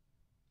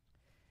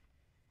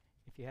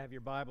you have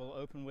your Bible,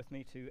 open with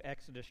me to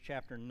Exodus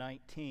chapter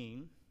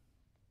 19.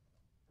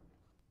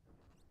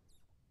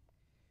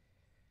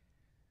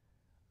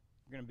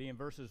 We're going to be in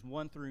verses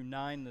 1 through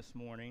 9 this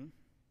morning.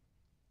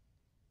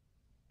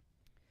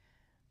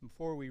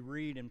 Before we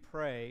read and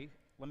pray,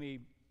 let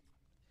me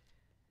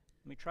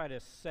try to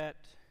set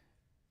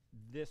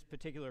this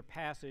particular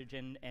passage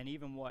and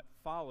even what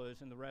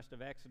follows in the rest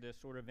of Exodus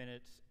sort of in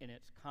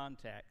its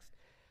context.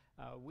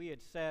 We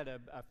had said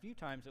a few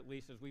times, at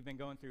least, as we've been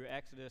going through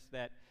Exodus,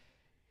 that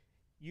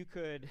you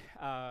could,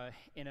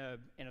 in a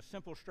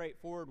simple,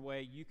 straightforward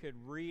way, you could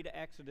read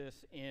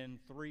Exodus in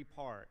three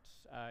parts.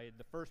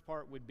 The first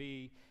part would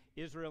be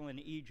Israel in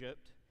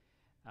Egypt.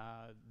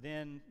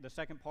 Then the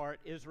second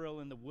part,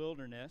 Israel in the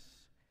wilderness.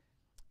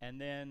 And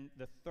then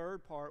the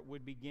third part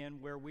would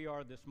begin where we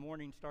are this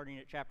morning, starting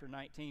at chapter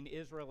 19,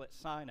 Israel at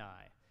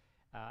Sinai,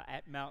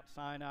 at Mount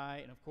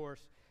Sinai. And of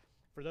course,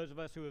 for those of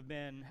us who have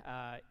been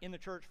in the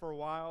church for a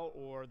while,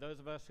 or those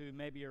of us who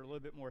maybe are a little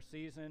bit more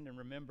seasoned and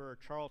remember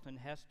Charlton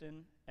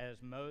Heston as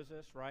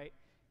Moses, right?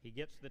 He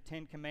gets the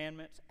Ten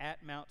Commandments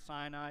at Mount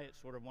Sinai. It's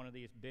sort of one of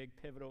these big,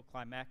 pivotal,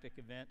 climactic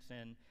events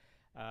in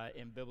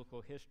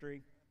biblical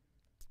history.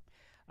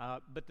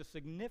 But the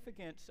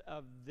significance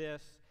of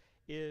this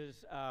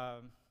is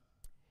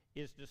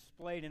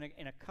displayed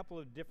in a couple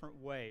of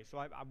different ways. So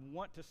I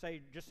want to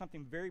say just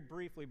something very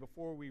briefly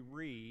before we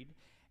read,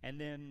 and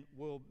then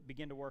we'll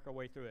begin to work our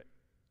way through it.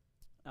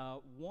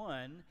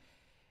 One,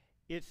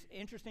 it's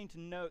interesting to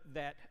note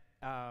that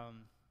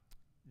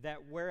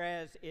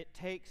whereas it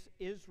takes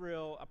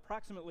Israel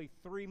approximately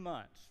 3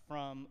 months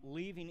from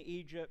leaving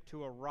Egypt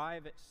to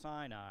arrive at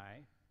Sinai,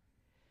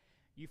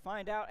 you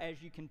find out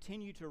as you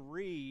continue to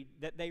read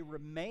that they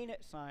remain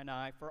at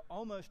Sinai for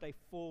almost a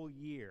full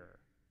year,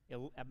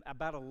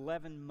 about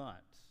 11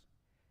 months.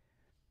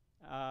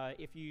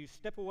 If you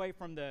step away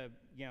from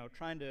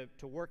trying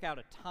to work out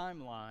a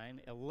timeline,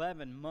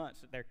 11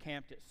 months that they're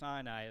camped at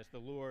Sinai as the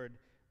Lord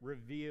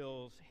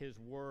reveals His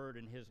Word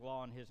and His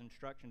law and His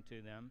instruction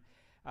to them.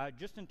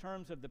 Just in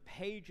terms of the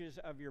pages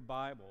of your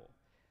Bible,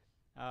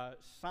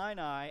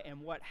 Sinai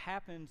and what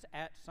happens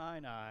at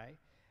Sinai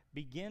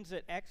begins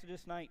at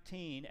Exodus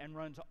 19 and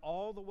runs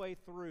all the way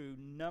through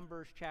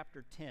Numbers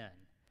chapter 10.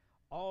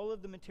 All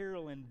of the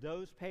material in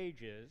those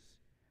pages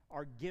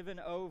are given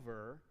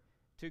over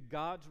to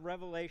God's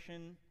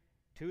revelation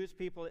to His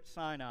people at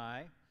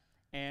Sinai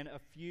and a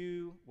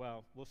few,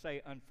 we'll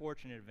say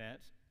unfortunate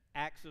events,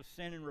 acts of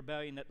sin and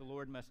rebellion that the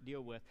Lord must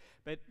deal with.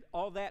 But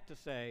all that to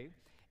say,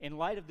 in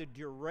light of the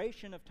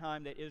duration of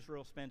time that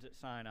Israel spends at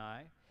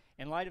Sinai,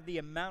 in light of the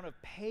amount of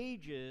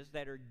pages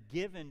that are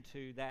given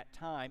to that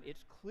time,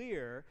 it's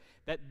clear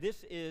that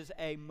this is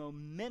a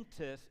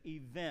momentous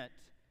event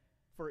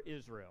for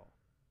Israel.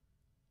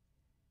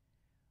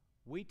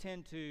 We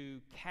tend to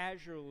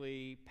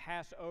casually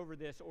pass over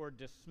this or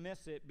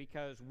dismiss it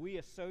because we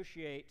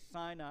associate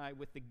Sinai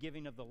with the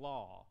giving of the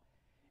law.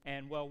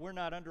 And, we're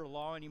not under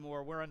law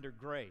anymore, we're under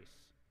grace.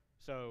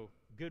 So,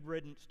 good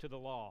riddance to the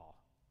law.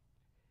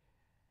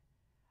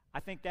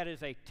 I think that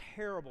is a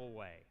terrible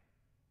way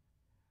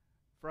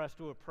for us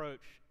to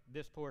approach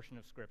this portion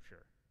of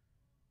Scripture.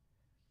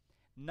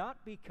 Not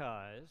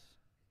because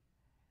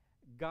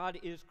God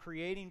is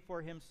creating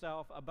for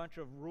Himself a bunch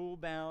of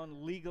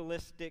rule-bound,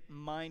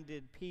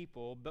 legalistic-minded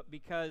people, but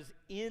because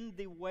in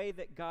the way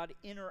that God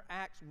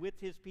interacts with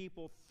His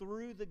people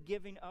through the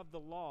giving of the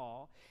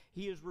law,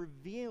 He is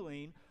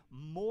revealing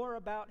more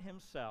about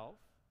Himself.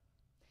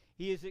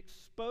 He is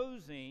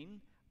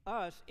exposing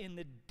us in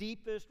the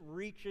deepest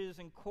reaches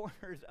and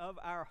corners of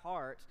our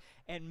hearts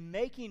and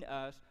making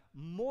us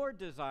more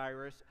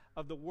desirous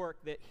of the work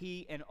that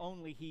He and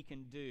only He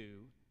can do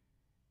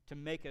to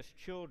make us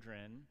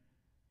children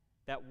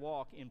that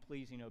walk in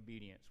pleasing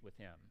obedience with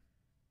Him.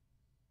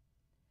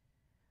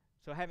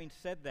 So having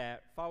said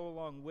that, follow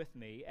along with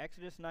me.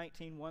 Exodus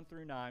 19, 1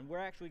 through 9. We're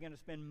actually going to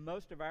spend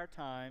most of our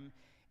time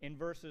in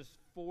verses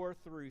 4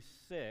 through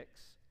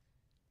 6.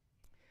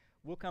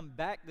 We'll come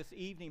back this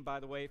evening, by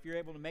the way, if you're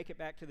able to make it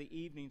back to the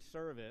evening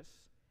service.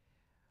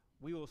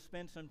 We will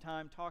spend some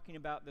time talking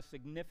about the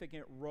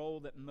significant role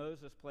that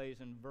Moses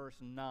plays in verse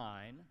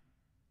 9.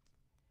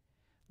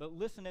 But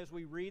listen as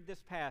we read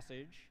this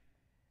passage.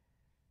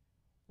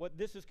 What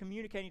this is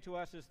communicating to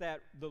us is that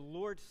the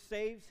Lord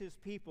saves His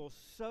people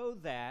so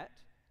that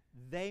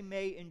they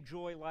may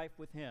enjoy life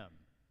with Him.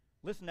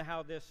 Listen to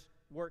how this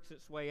works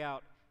its way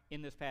out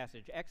in this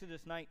passage.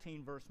 Exodus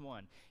 19, verse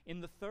 1.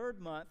 In the 3rd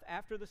month,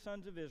 after the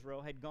sons of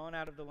Israel had gone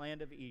out of the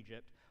land of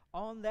Egypt,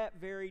 on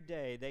that very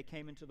day they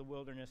came into the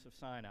wilderness of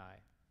Sinai.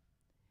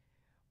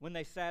 When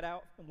they set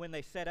out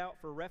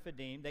for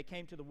Rephidim, they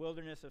came to the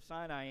wilderness of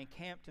Sinai and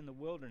camped in the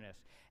wilderness.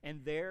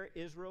 And there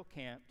Israel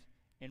camped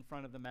in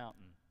front of the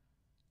mountain.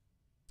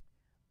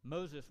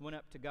 Moses went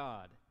up to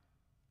God,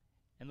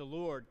 and the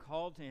Lord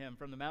called to him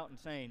from the mountain,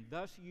 saying,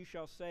 "Thus you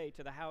shall say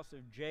to the house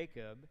of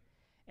Jacob,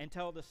 and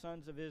tell the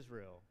sons of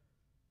Israel,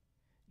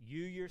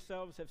 you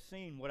yourselves have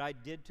seen what I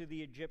did to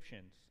the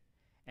Egyptians,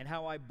 and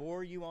how I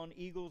bore you on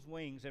eagle's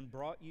wings and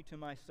brought you to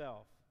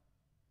myself.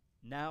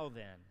 Now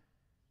then,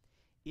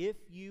 if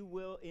you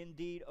will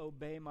indeed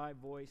obey my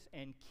voice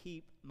and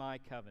keep my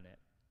covenant,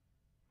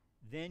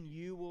 then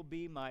you will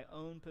be my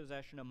own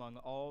possession among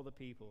all the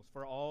peoples,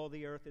 for all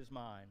the earth is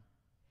mine,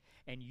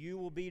 and you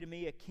will be to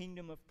me a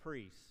kingdom of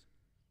priests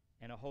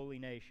and a holy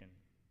nation.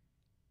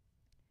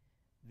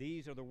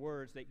 These are the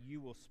words that you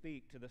will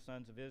speak to the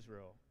sons of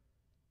Israel.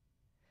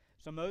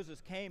 So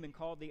Moses came and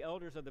called the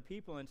elders of the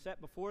people and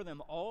set before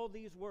them all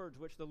these words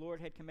which the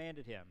Lord had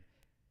commanded him.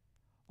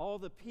 All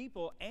the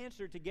people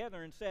answered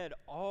together and said,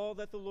 all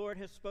that the Lord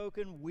has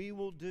spoken we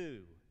will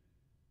do.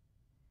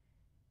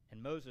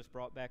 And Moses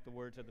brought back the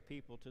words of the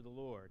people to the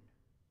Lord.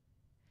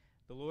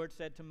 The Lord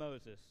said to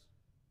Moses,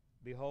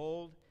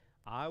 behold,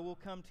 I will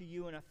come to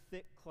you in a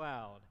thick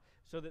cloud,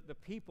 so that the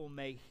people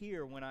may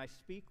hear when I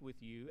speak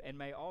with you, and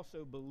may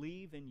also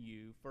believe in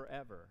you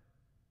forever.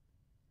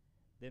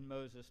 Then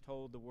Moses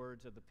told the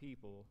words of the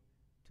people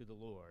to the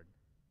Lord.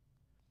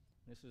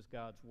 This is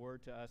God's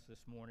word to us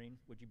this morning.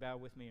 Would you bow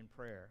with me in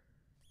prayer?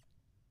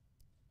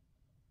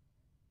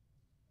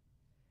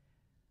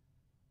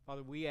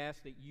 Father, we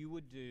ask that you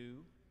would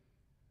do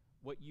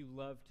what you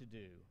love to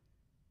do,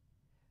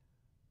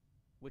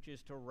 which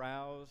is to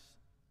rouse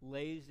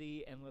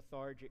lazy and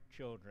lethargic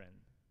children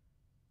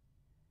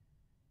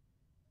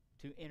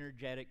to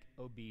energetic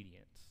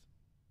obedience.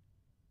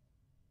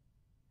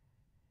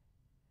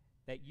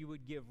 That you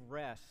would give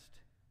rest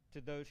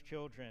to those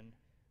children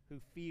who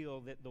feel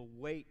that the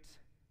weight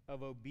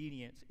of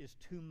obedience is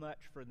too much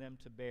for them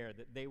to bear,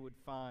 that they would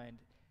find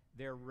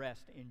their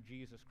rest in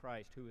Jesus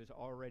Christ, who has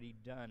already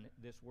done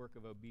this work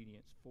of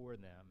obedience for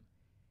them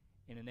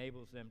and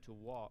enables them to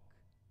walk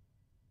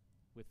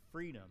with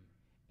freedom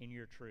in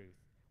your truth.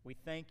 We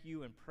thank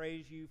you and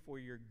praise you for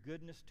your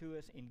goodness to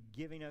us in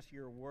giving us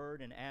your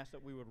word, and ask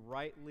that we would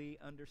rightly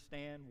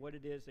understand what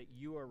it is that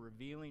you are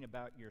revealing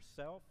about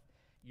yourself,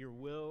 your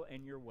will,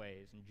 and your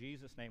ways. In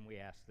Jesus' name we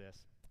ask this.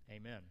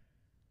 Amen.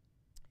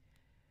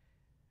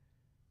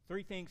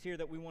 Three things here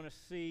that we want to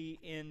see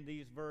in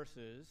these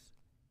verses.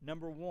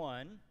 Number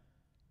one,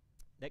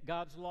 that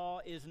God's law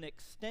is an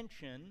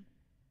extension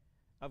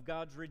of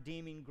God's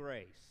redeeming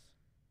grace.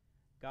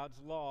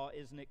 God's law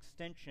is an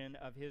extension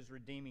of his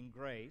redeeming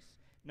grace.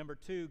 Number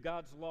two,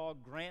 God's law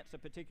grants a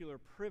particular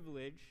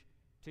privilege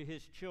to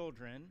his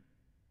children.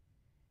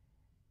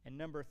 And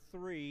number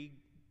three,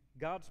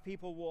 God's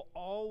people will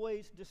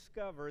always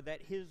discover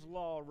that his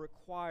law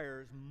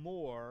requires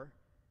more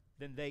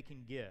than they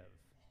can give.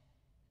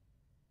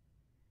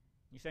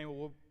 You're saying,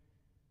 well,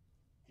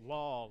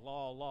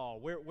 law.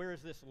 Where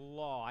is this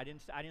law? I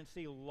didn't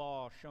see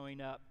law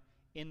showing up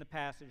in the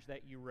passage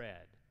that you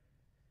read.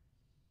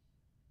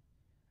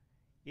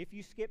 If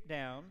you skip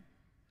down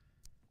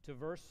to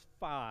verse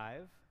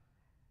 5,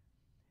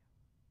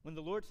 when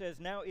the Lord says,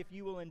 now if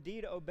you will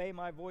indeed obey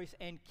my voice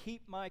and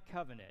keep my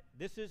covenant,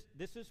 this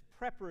is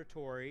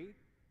preparatory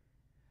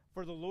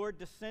for the Lord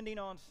descending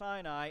on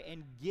Sinai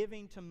and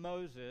giving to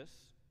Moses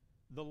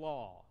the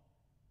law.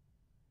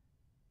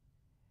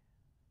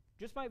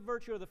 Just by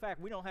virtue of the fact,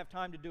 we don't have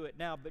time to do it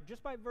now, but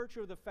just by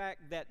virtue of the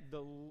fact that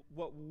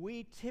what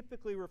we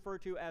typically refer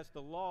to as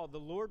the law, the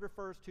Lord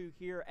refers to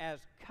here as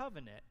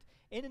covenant,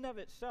 in and of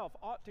itself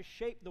ought to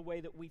shape the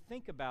way that we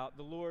think about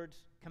the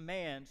Lord's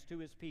commands to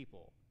his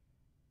people.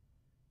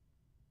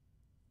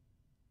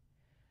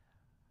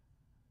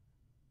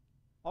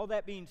 All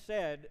that being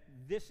said,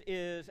 this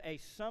is a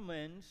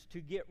summons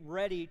to get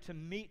ready to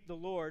meet the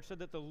Lord so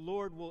that the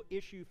Lord will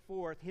issue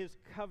forth his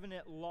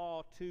covenant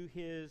law to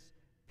his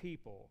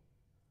people.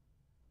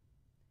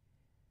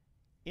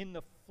 In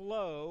the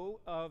flow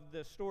of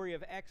the story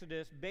of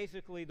Exodus,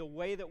 basically the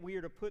way that we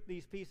are to put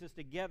these pieces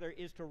together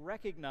is to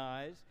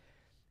recognize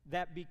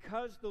that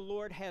because the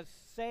Lord has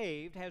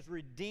saved, has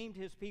redeemed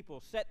his people,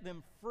 set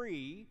them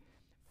free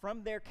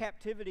from their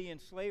captivity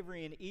and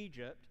slavery in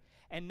Egypt,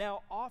 and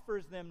now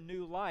offers them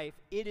new life,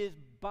 it is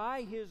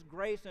by his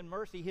grace and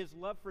mercy, his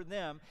love for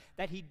them,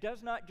 that he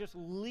does not just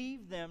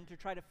leave them to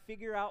try to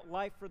figure out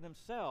life for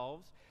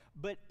themselves,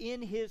 but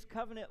in his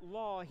covenant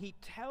law, he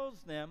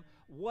tells them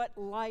what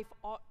life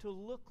ought to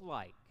look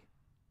like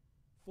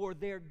for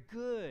their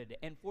good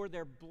and for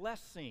their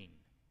blessing.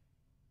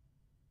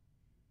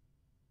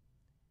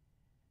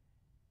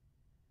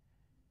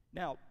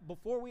 Now,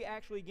 before we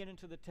actually get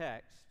into the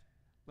text,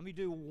 let me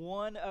do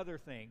one other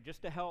thing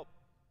just to help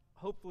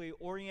hopefully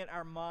orient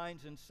our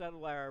minds and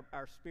settle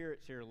our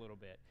spirits here a little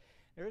bit.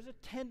 There is a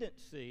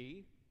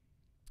tendency,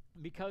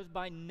 because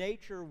by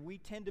nature we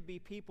tend to be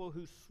people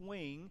who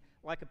swing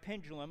like a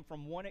pendulum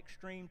from one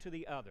extreme to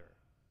the other.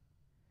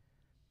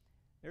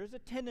 There is a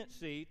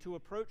tendency to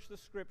approach the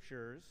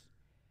Scriptures,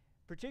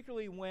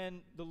 particularly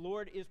when the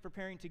Lord is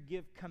preparing to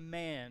give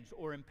commands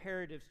or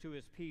imperatives to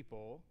his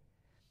people,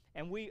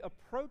 and we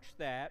approach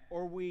that,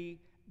 or we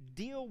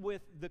deal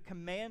with the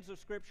commands of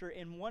Scripture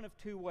in one of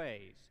two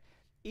ways.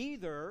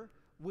 Either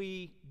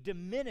we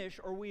diminish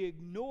or we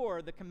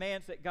ignore the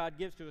commands that God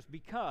gives to us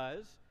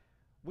because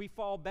we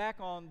fall back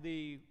on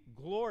the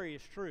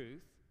glorious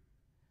truth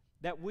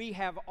that we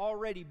have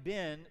already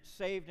been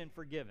saved and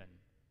forgiven.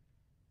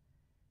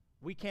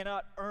 We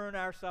cannot earn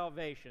our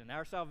salvation.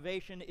 Our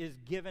salvation is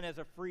given as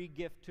a free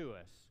gift to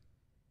us.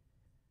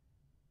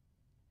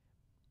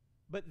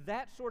 But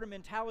that sort of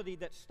mentality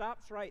that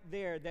stops right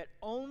there, that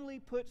only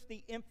puts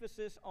the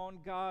emphasis on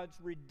God's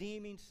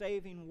redeeming,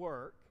 saving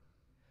work,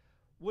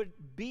 would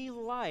be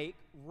like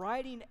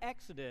writing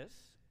Exodus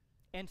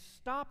and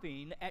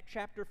stopping at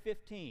chapter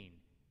 15.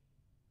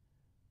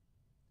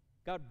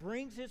 God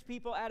brings his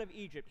people out of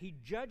Egypt. He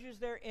judges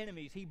their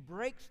enemies. He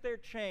breaks their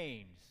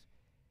chains,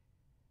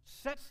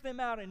 sets them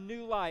out in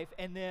new life,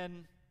 and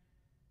then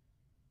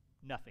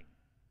nothing.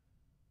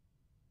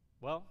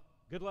 Well,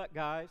 good luck,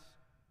 guys.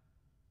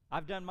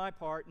 I've done my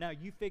part. Now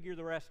you figure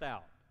the rest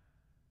out.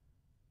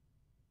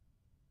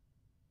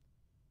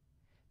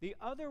 The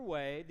other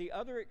way, the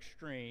other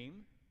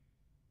extreme,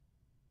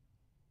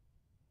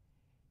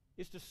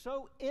 is to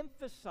so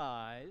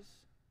emphasize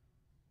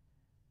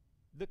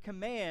the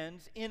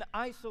commands in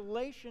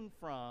isolation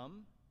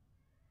from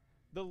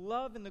the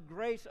love and the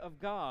grace of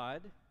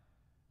God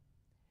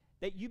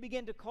that you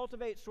begin to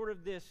cultivate sort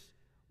of this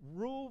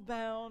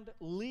rule-bound,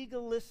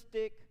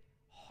 legalistic,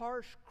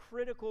 harsh,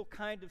 critical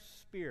kind of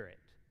spirit.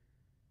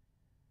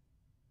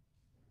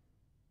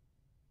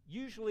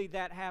 Usually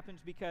that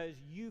happens because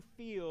you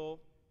feel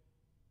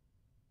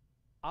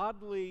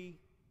oddly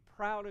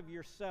proud of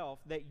yourself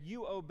that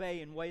you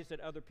obey in ways that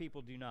other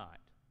people do not,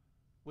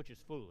 which is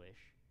foolish.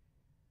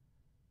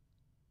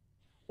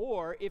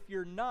 Or if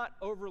you're not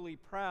overly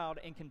proud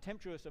and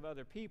contemptuous of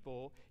other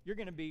people, you're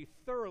going to be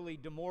thoroughly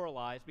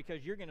demoralized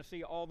because you're going to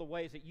see all the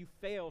ways that you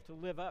fail to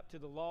live up to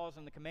the laws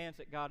and the commands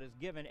that God has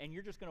given, and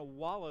you're just going to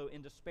wallow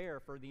in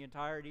despair for the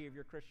entirety of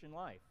your Christian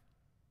life.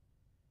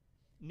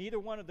 Neither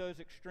one of those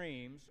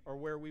extremes are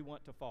where we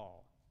want to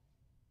fall.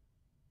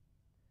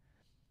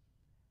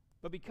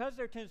 But because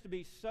there tends to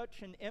be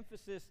such an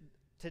emphasis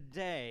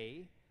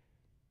today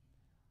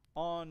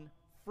on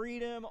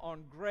freedom,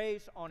 on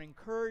grace, on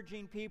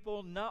encouraging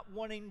people, not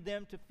wanting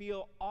them to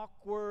feel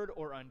awkward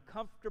or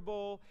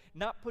uncomfortable,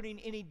 not putting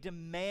any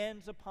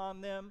demands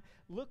upon them,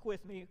 look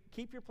with me,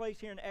 keep your place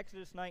here in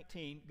Exodus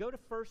 19. Go to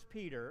 1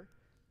 Peter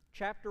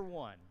chapter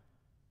 1.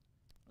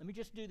 Let me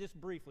just do this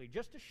briefly,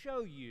 just to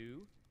show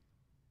you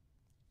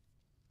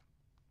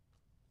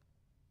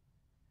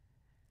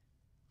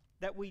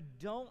that we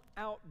don't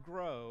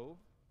outgrow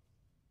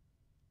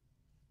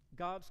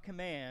God's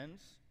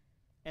commands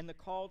and the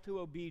call to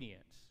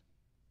obedience.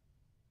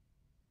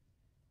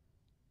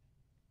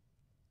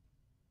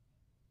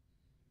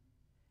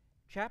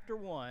 Chapter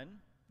 1,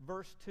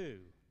 verse 2.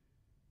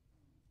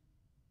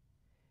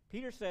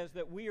 Peter says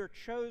that we are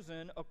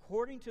chosen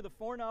according to the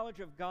foreknowledge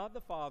of God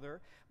the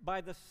Father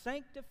by the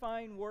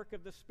sanctifying work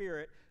of the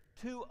Spirit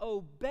to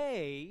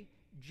obey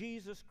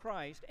Jesus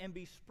Christ and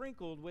be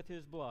sprinkled with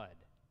his blood.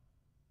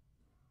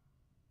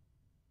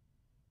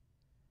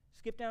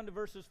 Skip down to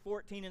verses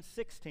 14 and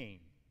 16,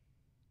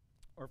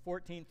 or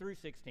 14 through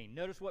 16.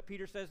 Notice what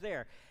Peter says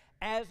there.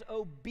 As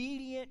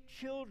obedient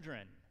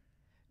children,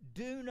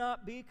 do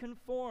not be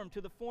conformed to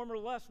the former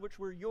lusts which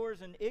were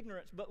yours in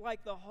ignorance, but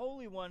like the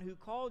Holy One who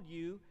called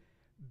you,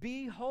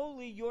 be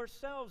holy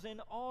yourselves in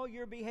all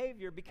your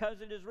behavior, because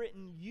it is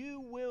written,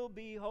 you will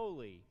be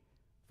holy,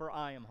 for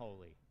I am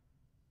holy.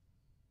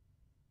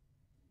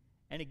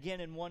 And again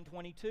in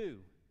 1:22.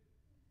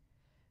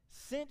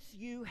 Since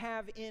you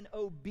have in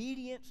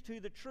obedience to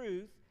the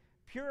truth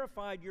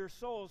purified your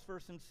souls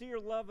for sincere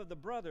love of the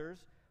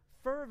brothers,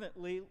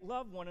 fervently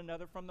love one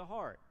another from the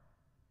heart.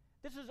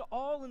 This is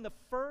all in the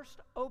first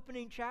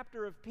opening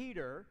chapter of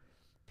Peter.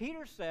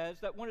 Peter says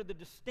that one of the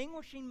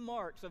distinguishing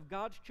marks of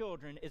God's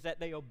children is that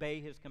they obey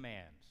his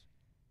commands.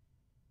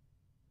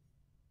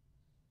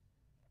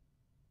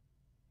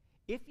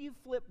 If you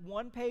flip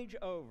one page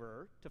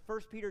over to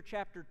 1 Peter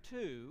chapter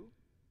 2,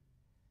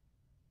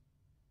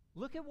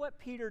 look at what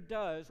Peter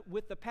does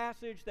with the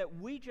passage that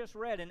we just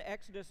read in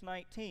Exodus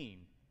 19.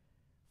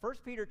 1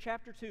 Peter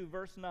chapter 2,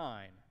 verse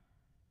 9.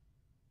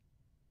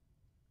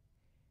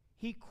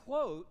 He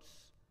quotes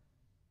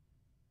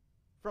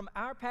from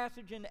our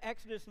passage in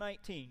Exodus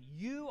 19.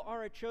 You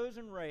are a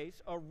chosen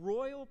race, a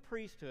royal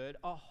priesthood,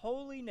 a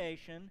holy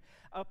nation,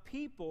 a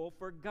people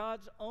for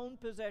God's own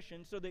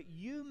possession, so that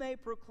you may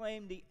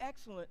proclaim the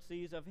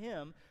excellencies of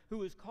him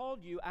who has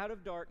called you out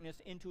of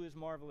darkness into his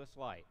marvelous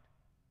light.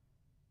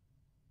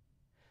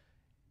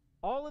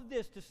 All of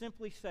this to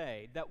simply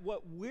say that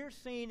what we're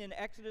seeing in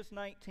Exodus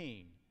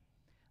 19,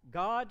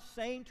 God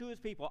saying to his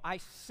people, I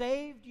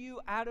saved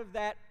you out of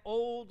that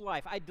old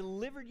life. I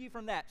delivered you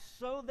from that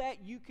so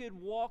that you could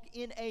walk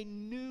in a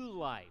new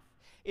life,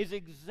 is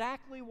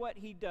exactly what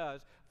he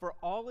does for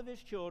all of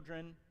his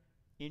children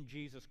in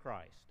Jesus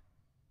Christ.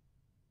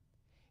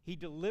 He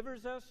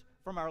delivers us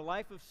from our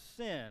life of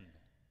sin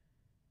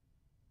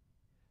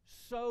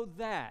so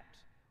that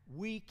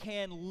we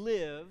can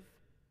live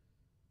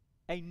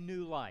a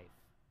new life.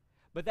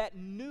 But that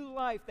new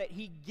life that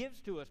he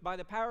gives to us by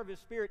the power of his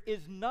Spirit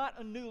is not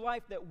a new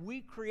life that we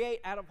create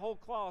out of whole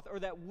cloth or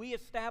that we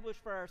establish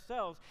for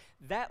ourselves.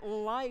 That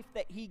life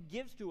that he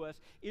gives to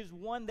us is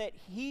one that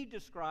he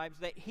describes,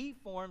 that he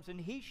forms and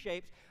he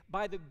shapes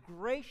by the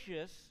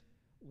gracious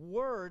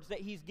words that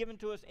he's given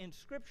to us in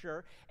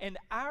Scripture, and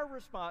our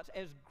response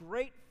as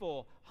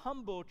grateful,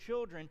 humble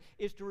children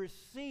is to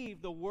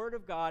receive the Word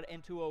of God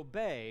and to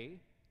obey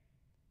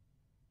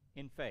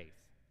in faith.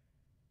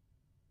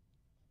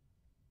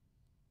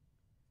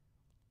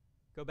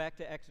 Go back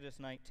to Exodus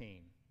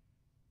 19.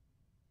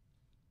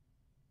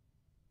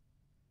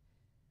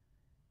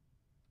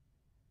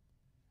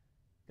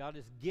 God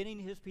is getting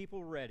his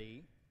people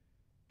ready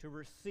to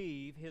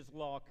receive his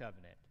law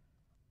covenant,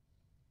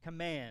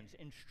 commands,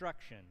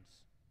 instructions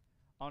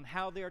on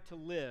how they are to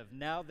live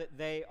now that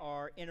they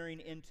are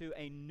entering into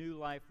a new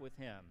life with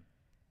him.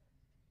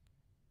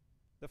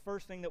 The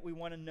first thing that we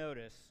want to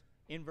notice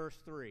in verse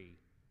 3,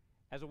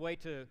 as a way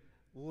to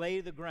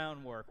lay the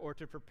groundwork or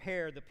to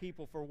prepare the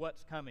people for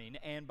what's coming,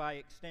 and by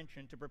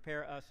extension to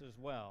prepare us as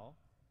well,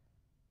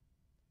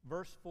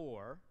 verse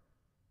 4,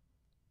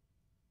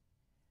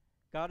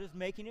 God is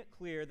making it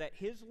clear that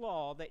his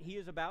law that he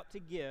is about to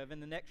give in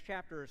the next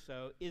chapter or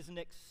so is an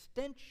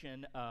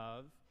extension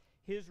of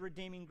his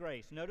redeeming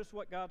grace. Notice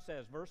what God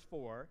says, verse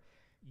 4,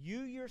 "You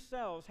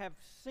yourselves have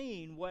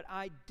seen what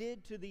I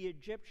did to the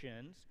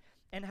Egyptians,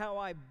 and how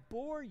I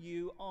bore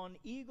you on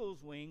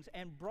eagle's wings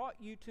and brought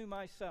you to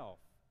myself."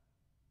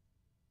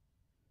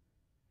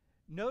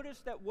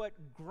 Notice that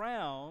what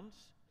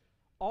grounds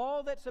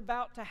all that's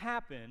about to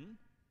happen,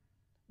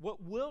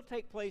 what will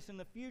take place in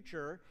the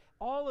future,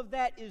 all of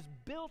that is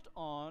built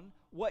on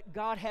what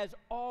God has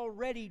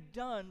already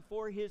done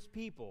for his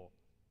people.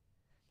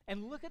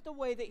 And look at the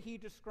way that he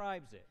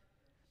describes it.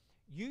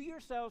 "You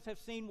yourselves have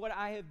seen what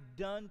I have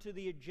done to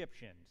the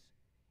Egyptians."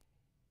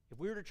 If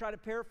we were to try to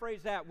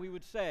paraphrase that, we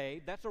would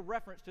say that's a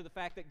reference to the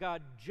fact that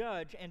God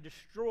judged and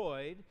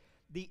destroyed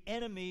the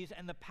enemies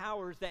and the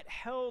powers that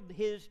held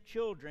his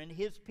children,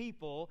 his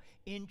people,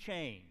 in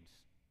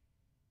chains.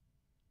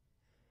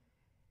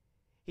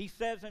 He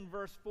says in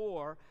verse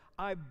 4,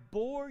 "I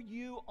bore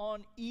you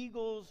on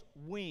eagle's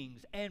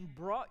wings and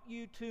brought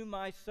you to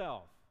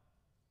myself."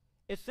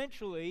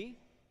 Essentially,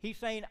 he's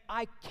saying,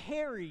 I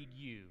carried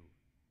you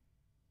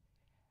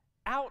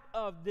out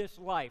of this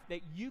life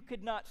that you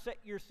could not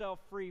set yourself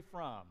free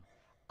from.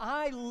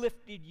 I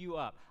lifted you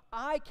up.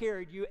 I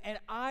carried you, and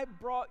I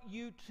brought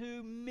you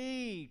to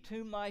me,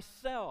 to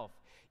myself.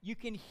 You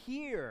can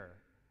hear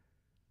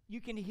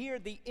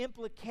the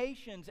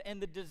implications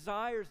and the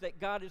desires that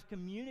God is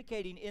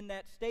communicating in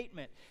that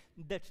statement,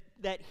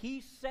 that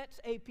he sets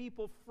a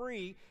people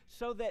free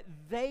so that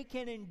they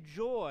can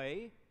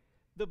enjoy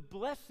the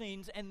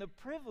blessings and the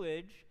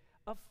privilege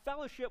of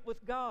fellowship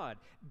with God.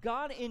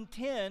 God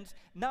intends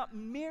not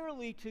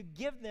merely to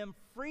give them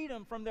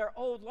freedom from their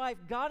old life,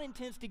 God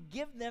intends to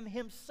give them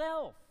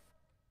himself.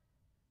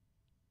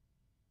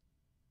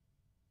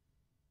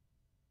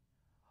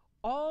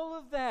 All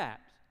of that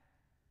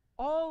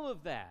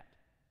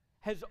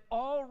has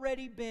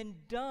already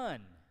been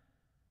done.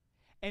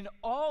 And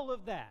all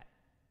of that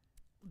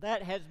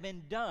has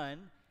been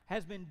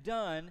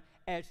done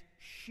as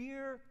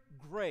sheer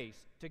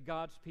grace to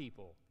God's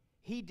people.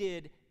 He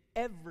did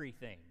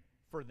everything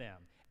for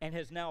them and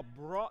has now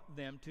brought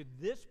them to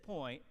this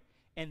point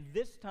and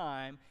this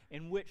time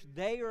in which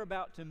they are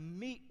about to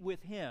meet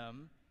with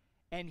him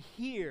and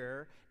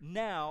hear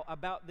now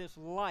about this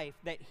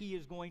life that he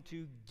is going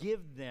to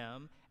give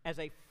them as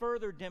a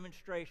further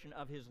demonstration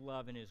of his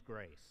love and his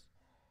grace.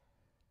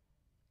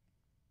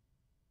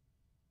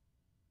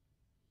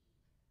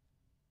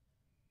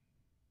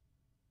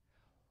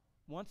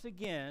 Once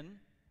again,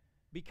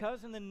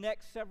 because in the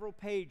next several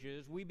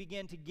pages we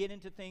begin to get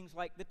into things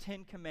like the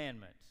Ten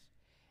Commandments,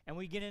 and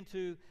we get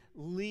into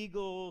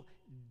legal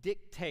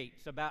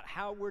dictates about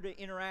how we're to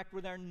interact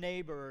with our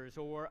neighbors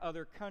or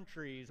other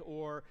countries,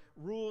 or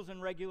rules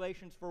and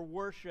regulations for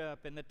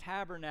worship and the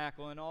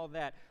tabernacle and all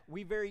that,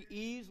 we very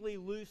easily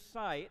lose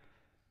sight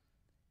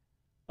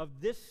of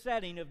this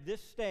setting, of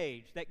this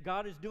stage, that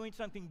God is doing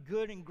something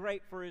good and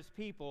great for his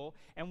people,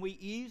 and we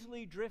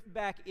easily drift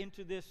back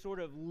into this sort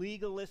of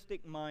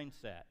legalistic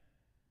mindset.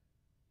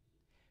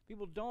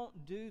 People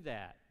don't do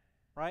that,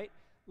 right?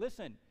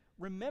 Listen,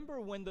 remember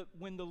when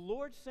the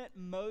Lord sent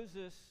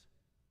Moses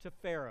to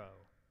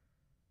Pharaoh,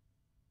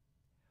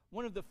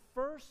 one of the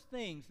first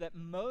things that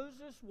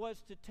Moses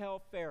was to tell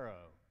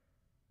Pharaoh,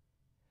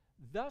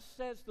 "Thus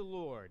says the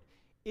Lord,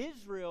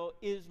 Israel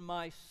is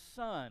my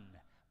son,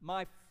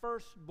 my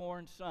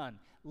firstborn son.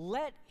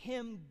 Let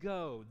him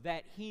go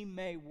that he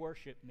may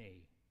worship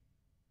me."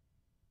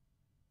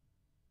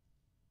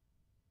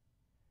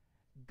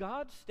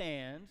 God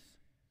stands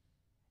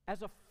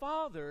as a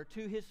father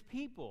to his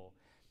people.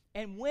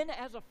 And when,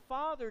 as a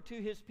father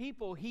to his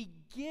people, he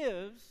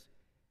gives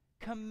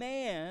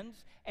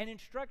commands and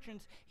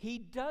instructions, he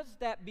does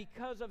that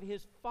because of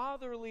his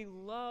fatherly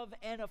love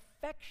and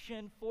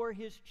affection for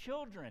his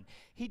children.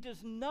 He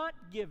does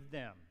not give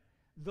them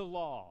the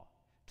law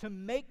to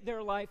make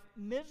their life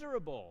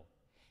miserable.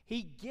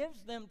 He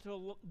gives them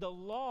the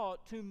law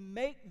to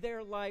make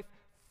their life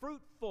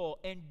fruitful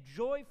and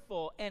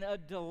joyful and a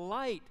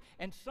delight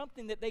and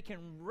something that they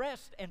can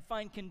rest and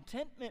find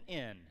contentment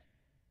in.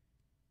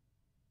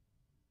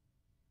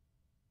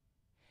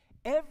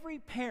 Every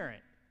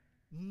parent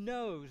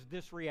knows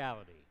this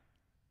reality.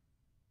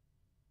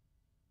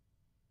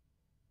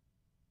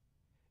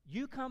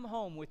 You come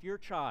home with your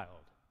child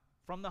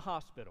from the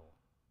hospital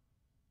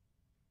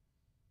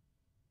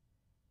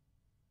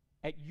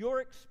at your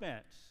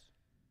expense,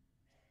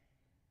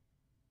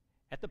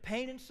 at the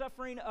pain and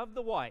suffering of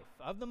the wife,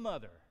 of the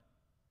mother.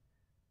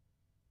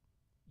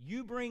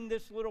 You bring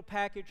this little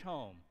package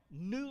home.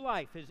 New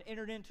life has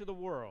entered into the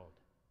world.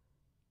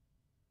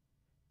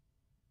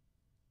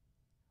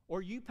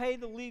 Or you pay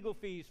the legal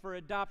fees for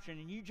adoption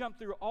and you jump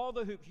through all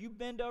the hoops. You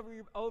bend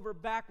over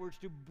backwards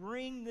to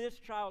bring this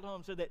child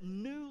home so that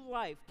new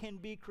life can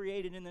be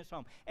created in this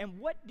home. And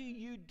what do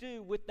you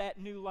do with that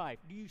new life?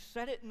 Do you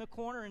set it in the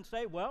corner and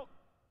say, well,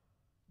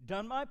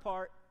 done my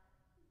part.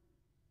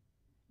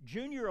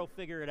 Junior will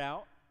figure it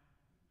out.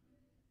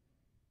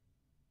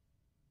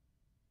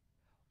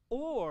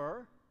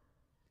 Or,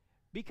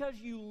 because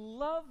you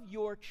love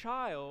your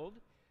child,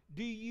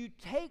 do you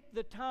take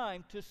the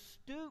time to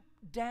stoop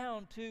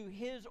down to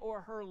his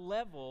or her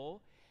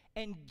level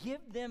and give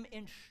them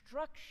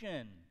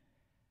instruction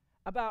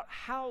about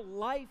how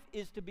life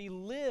is to be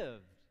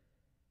lived?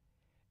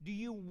 Do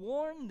you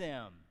warn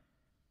them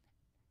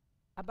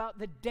about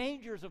the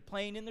dangers of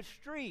playing in the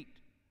street,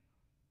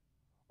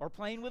 or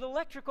playing with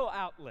electrical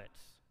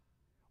outlets,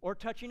 or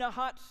touching a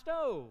hot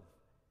stove?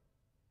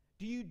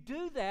 Do you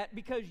do that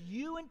because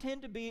you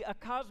intend to be a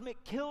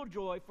cosmic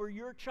killjoy for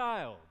your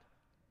child?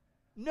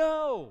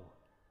 No.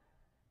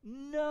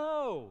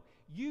 No.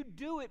 You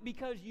do it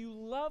because you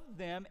love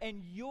them,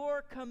 and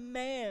your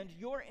commands,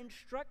 your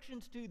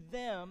instructions to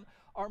them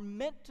are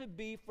meant to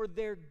be for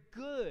their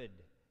good,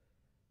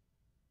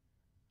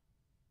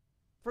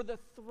 for the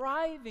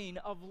thriving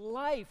of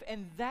life.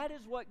 And that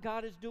is what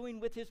God is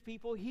doing with his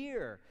people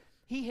here.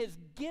 He has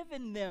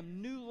given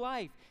them new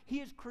life. He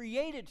has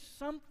created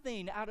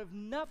something out of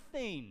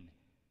nothing.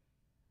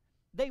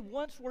 They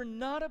once were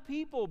not a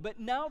people, but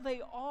now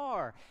they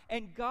are.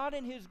 And God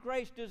in his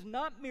grace does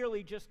not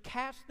merely just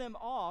cast them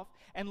off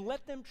and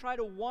let them try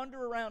to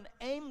wander around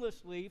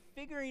aimlessly,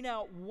 figuring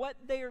out what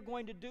they are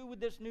going to do with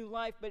this new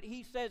life, but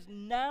he says,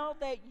 now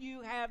that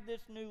you have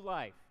this new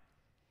life,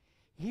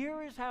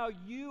 here is how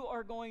you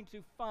are going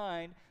to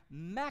find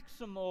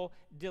maximal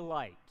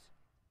delight.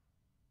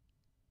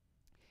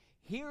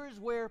 Here is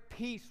where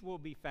peace will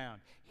be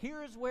found.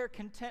 Here is where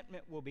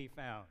contentment will be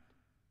found.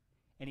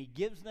 And he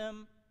gives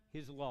them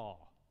his law.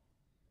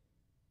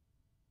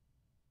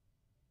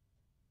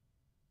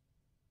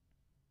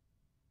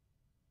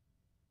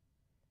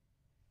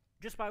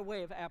 Just by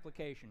way of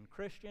application,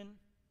 Christian,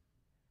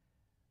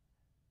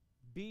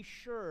 be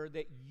sure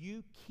that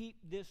you keep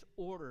this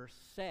order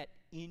set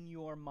in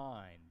your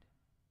mind.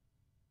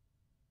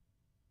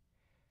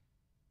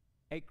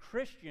 A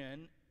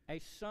Christian, a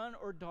son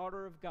or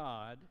daughter of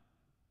God,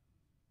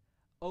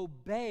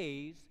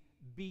 obeys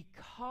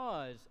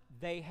because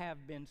they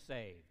have been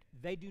saved.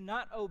 They do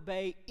not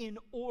obey in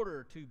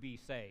order to be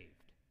saved.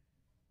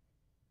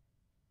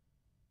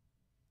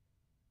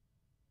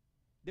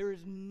 There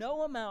is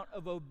no amount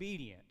of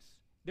obedience,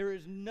 there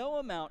is no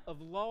amount of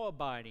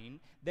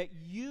law-abiding that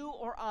you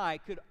or I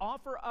could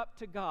offer up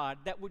to God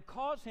that would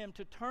cause him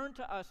to turn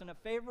to us in a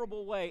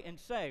favorable way and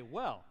say,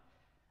 well,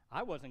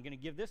 I wasn't going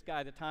to give this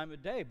guy the time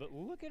of day, but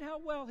look at how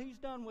well he's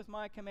done with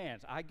my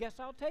commands. I guess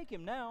I'll take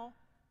him now.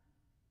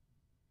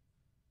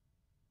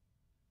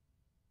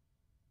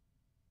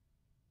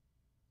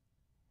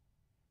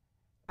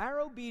 Our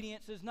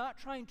obedience is not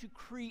trying to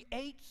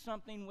create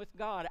something with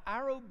God.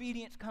 Our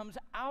obedience comes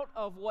out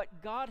of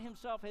what God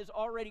himself has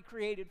already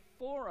created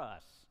for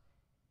us.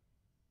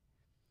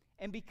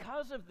 And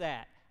because of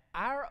that,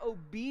 our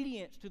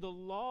obedience to the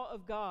law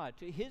of God,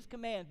 to his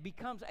command,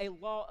 becomes a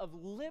law of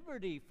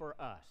liberty for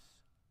us.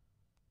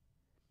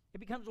 It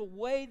becomes a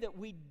way that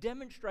we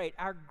demonstrate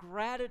our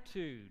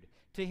gratitude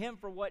to him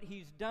for what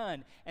he's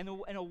done, and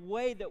in a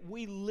way that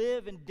we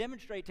live and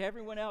demonstrate to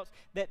everyone else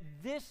that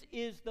this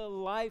is the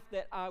life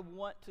that I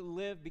want to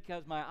live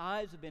because my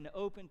eyes have been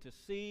opened to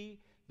see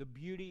the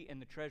beauty and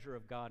the treasure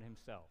of God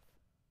himself.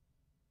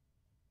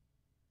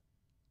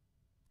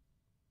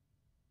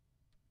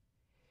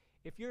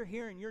 If you're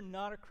here and you're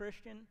not a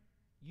Christian,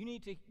 you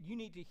need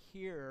to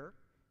hear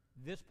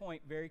this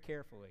point very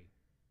carefully.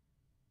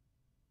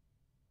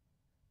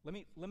 Let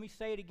me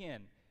say it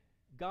again.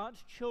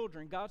 God's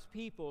children, God's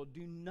people,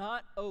 do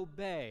not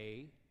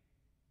obey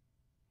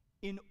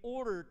in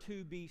order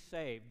to be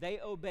saved. They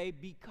obey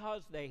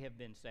because they have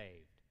been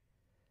saved.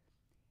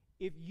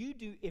 If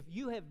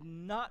you have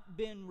not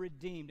been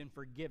redeemed and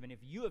forgiven, if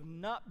you have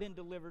not been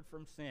delivered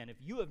from sin, if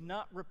you have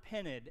not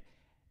repented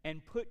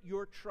and put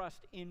your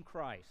trust in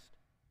Christ,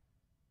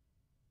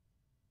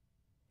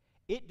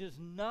 it does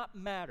not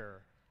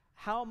matter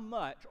how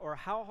much or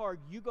how hard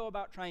you go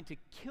about trying to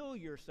kill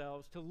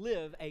yourselves to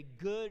live a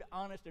good,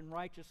 honest, and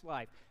righteous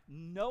life.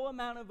 No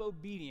amount of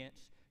obedience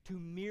to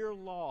mere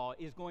law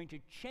is going to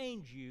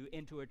change you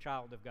into a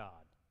child of God.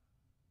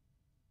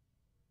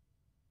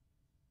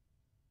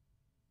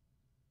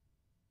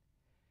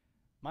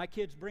 My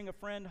kids bring a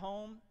friend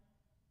home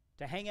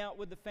to hang out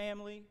with the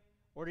family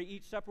or to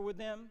eat supper with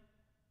them.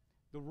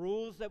 The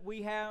rules that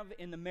we have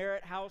in the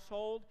Merritt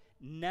household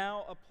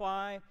now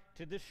apply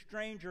to the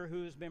stranger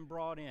who has been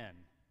brought in.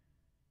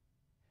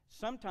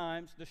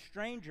 Sometimes the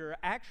stranger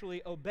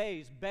actually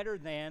obeys better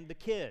than the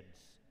kids.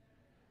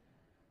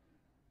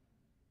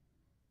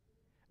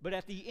 But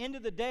at the end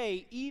of the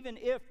day, even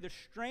if the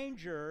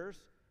strangers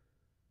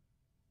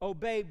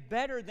obey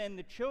better than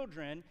the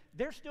children,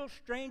 they're still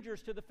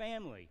strangers to the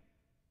family.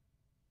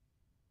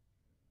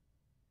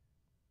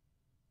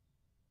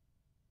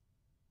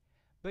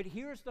 But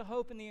here's the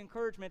hope and the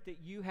encouragement that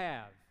you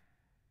have.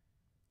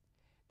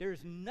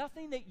 There's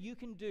nothing that you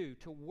can do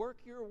to work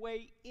your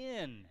way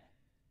in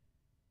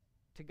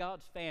to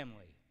God's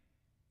family.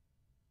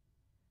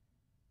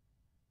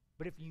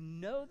 But if you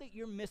know that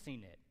you're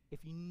missing it, if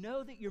you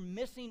know that you're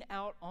missing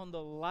out on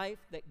the life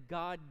that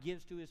God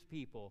gives to His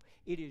people,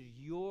 it is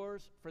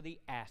yours for the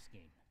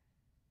asking.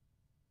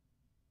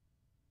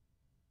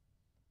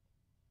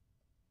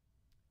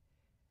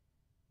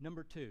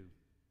 Number 2.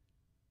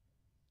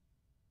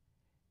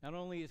 Not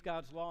only is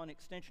God's law an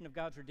extension of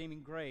God's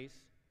redeeming grace,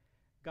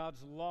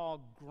 God's law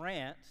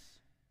grants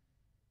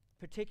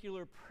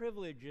particular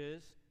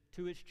privileges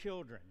to His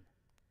children.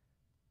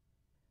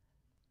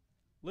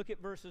 Look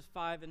at verses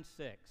 5 and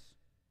 6.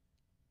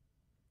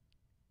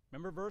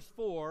 Remember, verse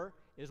 4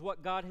 is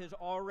what God has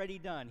already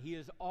done. He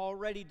has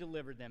already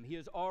delivered them. He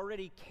has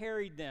already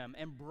carried them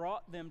and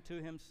brought them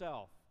to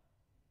Himself.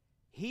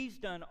 He's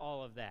done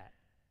all of that.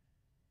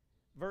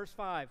 Verse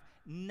 5,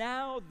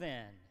 now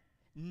then,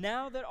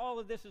 now that all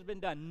of this has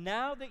been done,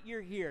 now that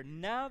you're here,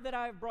 now that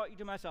I've brought you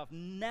to myself,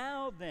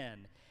 now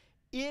then,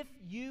 if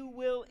you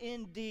will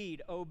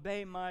indeed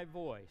obey my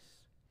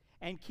voice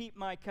and keep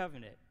my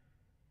covenant,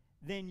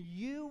 then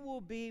you will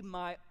be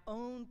my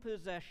own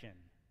possession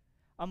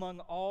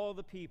among all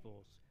the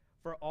peoples,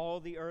 for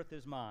all the earth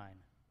is mine.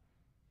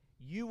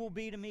 You will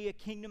be to me a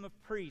kingdom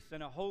of priests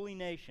and a holy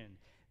nation.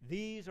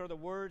 These are the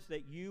words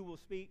that you will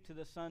speak to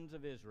the sons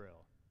of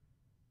Israel.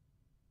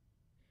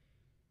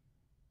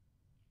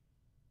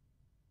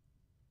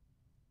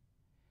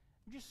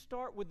 Just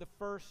start with the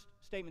first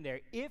statement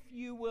there. If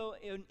you will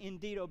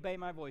indeed obey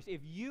my voice,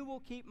 if you will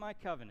keep my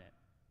covenant,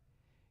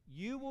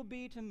 you will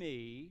be to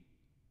me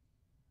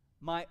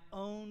my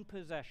own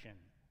possession.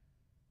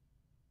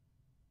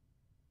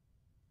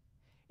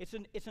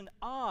 It's an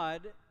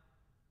odd,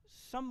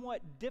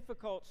 somewhat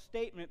difficult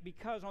statement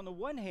because on the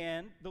one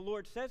hand, the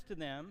Lord says to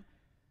them,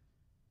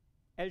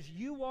 as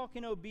you walk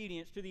in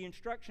obedience to the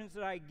instructions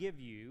that I give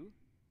you,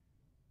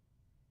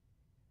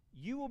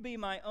 you will be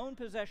my own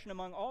possession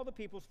among all the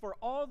peoples, for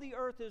all the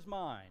earth is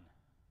mine.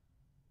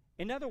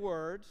 In other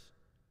words,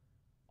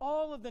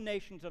 all of the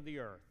nations of the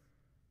earth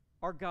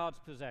are God's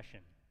possession.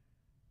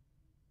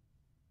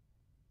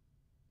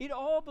 It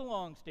all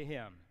belongs to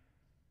Him.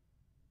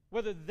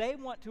 Whether they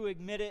want to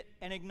admit it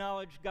and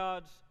acknowledge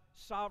God's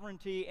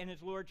sovereignty and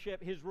His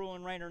lordship, His rule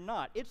and reign or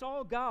not, it's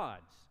all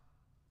God's.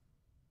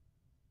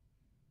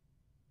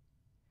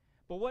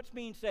 But what's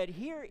being said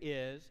here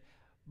is,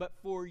 but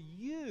for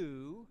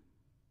you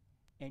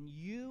and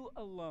you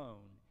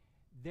alone,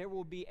 there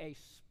will be a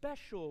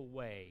special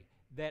way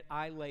that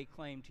I lay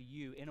claim to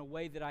you in a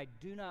way that I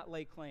do not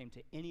lay claim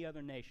to any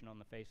other nation on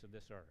the face of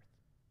this earth.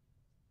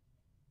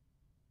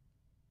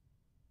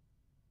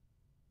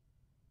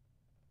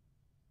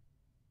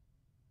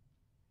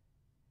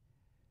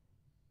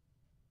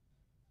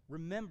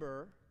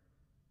 Remember,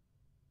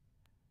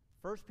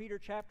 1 Peter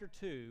chapter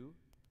 2,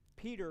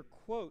 Peter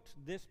quotes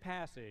this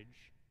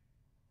passage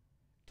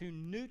to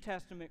New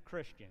Testament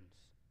Christians.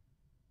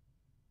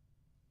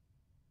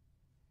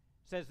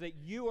 Says that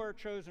you are a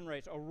chosen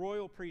race, a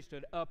royal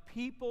priesthood, a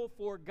people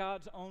for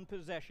God's own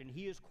possession.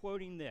 He is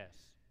quoting this.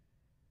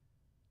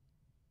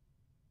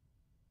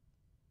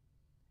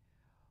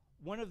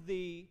 One of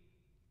the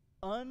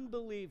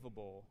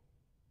unbelievable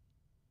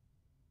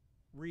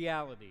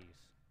realities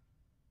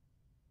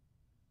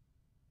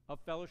of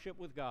fellowship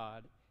with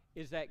God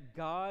is that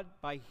God,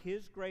 by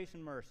His grace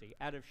and mercy,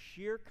 out of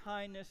sheer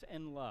kindness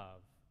and love,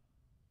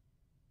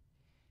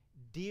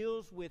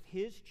 deals with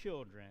His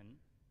children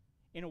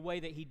in a way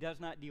that He does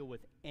not deal with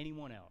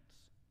anyone else.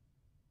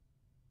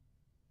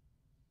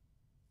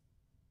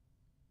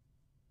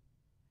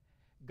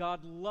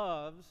 God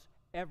loves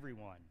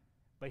everyone,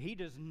 but He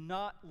does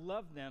not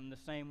love them the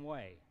same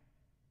way.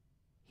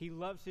 He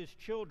loves His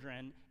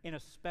children in a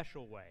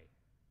special way.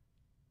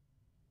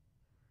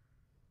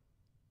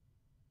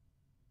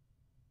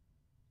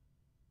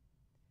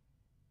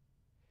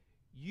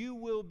 You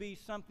will be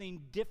something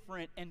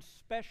different and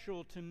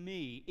special to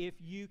me if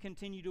you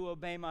continue to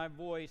obey my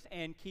voice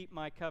and keep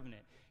my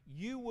covenant.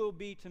 You will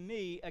be to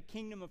me a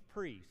kingdom of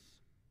priests.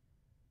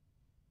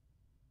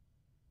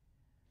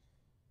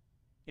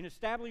 In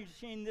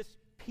establishing this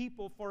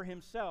people for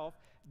Himself,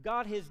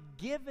 God has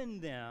given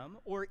them,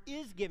 or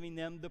is giving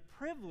them, the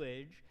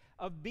privilege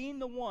of being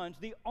the ones,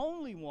 the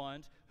only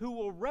ones, who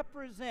will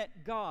represent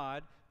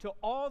God to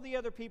all the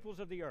other peoples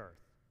of the earth.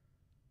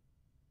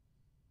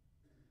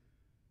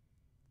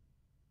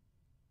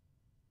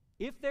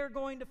 If they're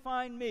going to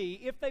find me,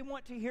 if they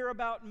want to hear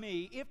about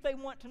me, if they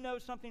want to know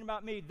something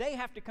about me, they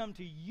have to come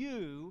to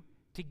you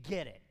to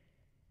get it.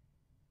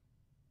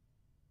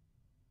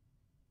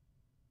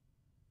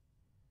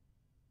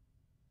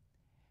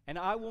 And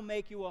I will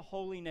make you a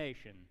holy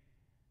nation.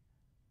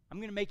 I'm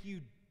going to make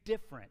you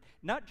different.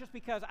 Not just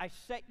because I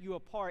set you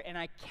apart and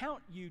I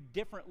count you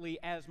differently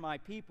as my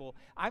people.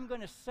 I'm going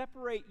to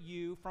separate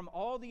you from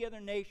all the other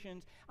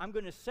nations. I'm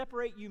going to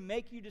separate you,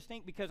 make you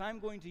distinct, because I'm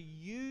going to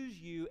use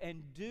you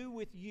and do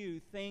with you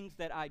things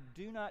that I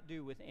do not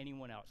do with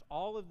anyone else.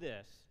 All of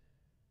this,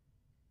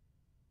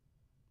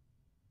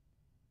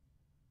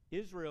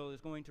 Israel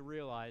is going to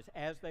realize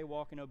as they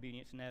walk in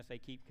obedience and as they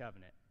keep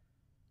covenant.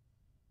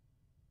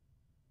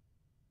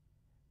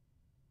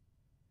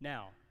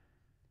 Now,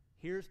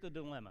 here's the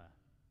dilemma.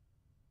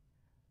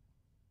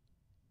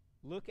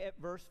 Look at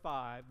verse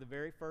 5, the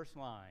very first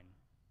line.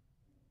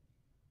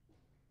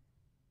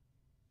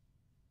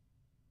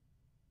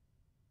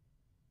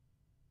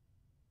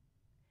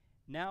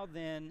 Now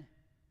then,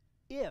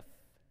 if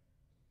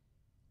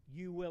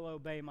you will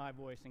obey my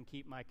voice and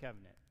keep my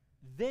covenant,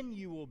 then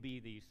you will be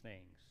these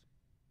things.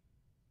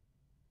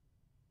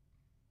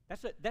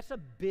 That's a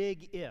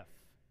big if,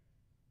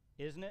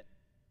 isn't it?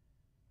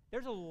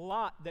 There's a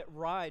lot that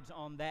rides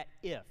on that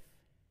if.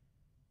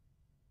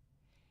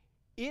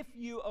 If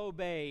you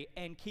obey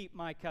and keep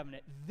my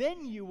covenant,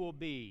 then you will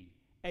be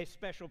a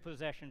special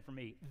possession for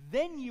me.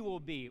 Then you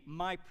will be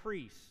my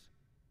priests,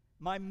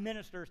 my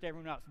ministers to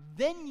everyone else.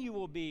 Then you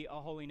will be a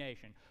holy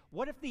nation.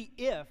 What if the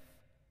if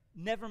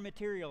never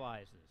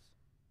materializes?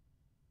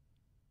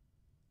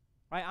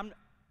 Right?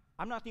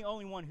 I'm not the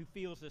only one who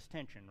feels this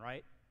tension,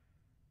 right?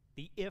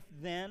 The if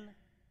then.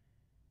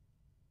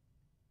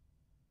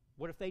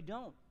 What if they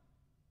don't?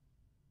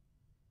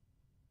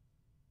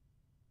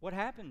 What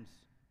happens?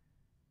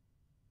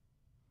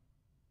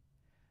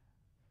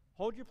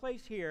 Hold your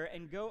place here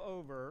and go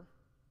over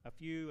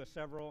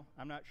several,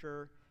 I'm not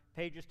sure,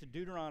 pages to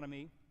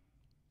Deuteronomy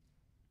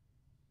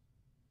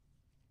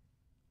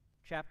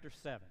chapter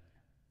 7.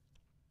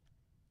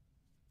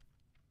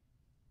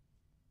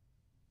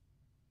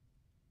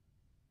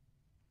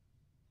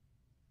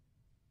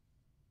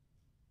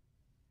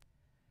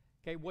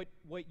 Okay, what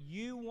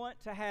you want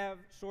to have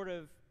sort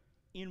of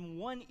in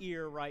one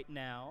ear right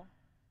now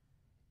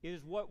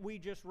is what we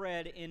just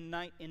read in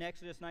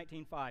Exodus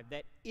 19:5,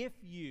 that if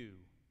you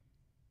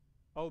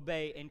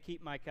obey and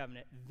keep my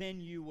covenant,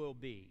 then you will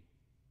be.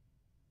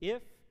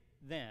 If,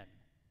 then.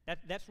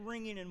 That's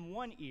ringing in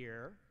one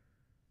ear.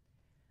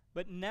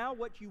 But now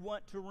what you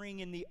want to ring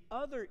in the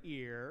other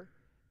ear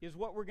is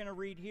what we're going to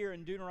read here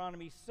in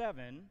Deuteronomy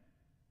 7,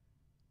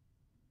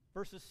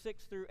 verses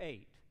 6 through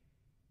 8.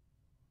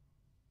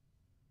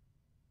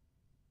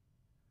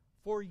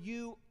 For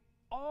you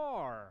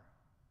are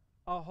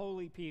a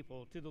holy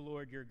people to the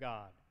Lord your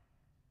God.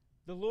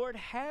 The Lord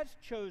has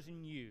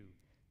chosen you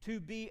to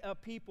be a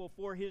people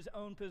for his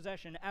own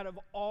possession out of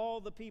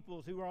all the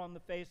peoples who are on the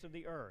face of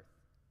the earth.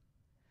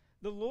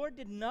 The Lord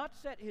did not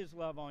set his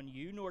love on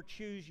you, nor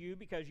choose you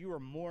because you are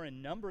more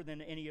in number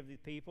than any of the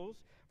peoples,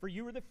 for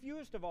you were the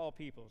fewest of all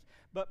peoples.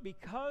 But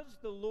because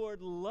the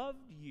Lord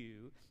loved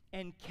you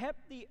and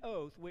kept the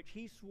oath which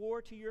he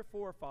swore to your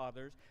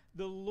forefathers,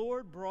 the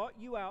Lord brought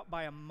you out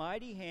by a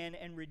mighty hand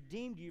and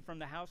redeemed you from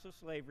the house of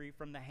slavery,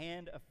 from the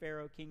hand of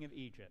Pharaoh, king of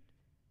Egypt.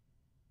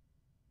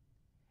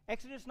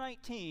 Exodus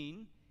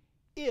 19,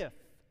 if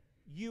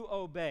you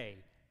obey,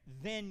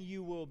 then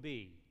you will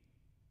be.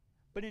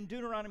 But in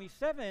Deuteronomy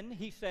 7,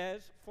 he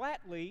says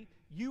flatly,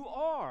 you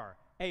are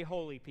a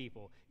holy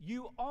people.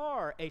 You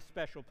are a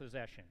special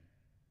possession.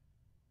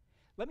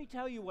 Let me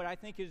tell you what I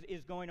think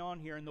is going on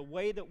here in the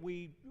way that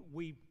we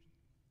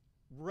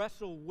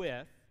wrestle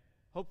with,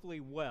 hopefully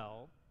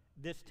well,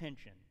 this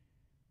tension.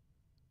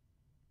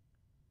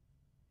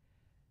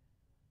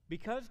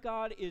 Because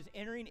God is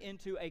entering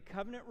into a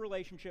covenant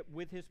relationship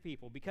with his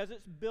people, because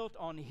it's built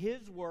on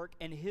his work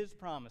and his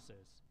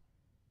promises,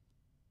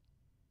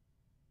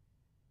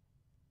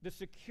 the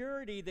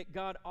security that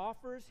God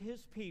offers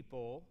his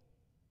people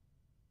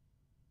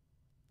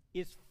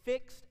is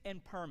fixed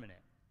and permanent.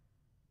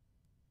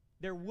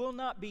 There will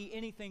not be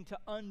anything to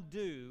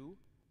undo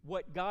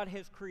what God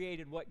has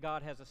created, what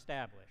God has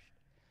established.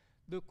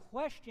 The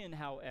question,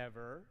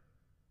 however,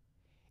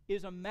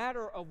 is a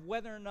matter of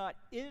whether or not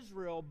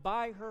Israel,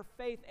 by her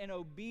faith and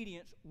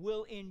obedience,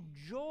 will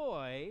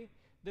enjoy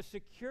the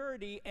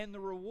security and the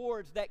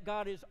rewards that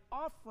God is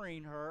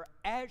offering her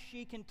as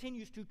she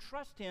continues to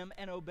trust him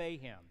and obey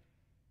him.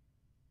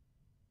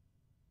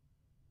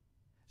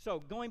 So,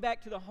 going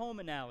back to the home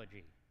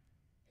analogy,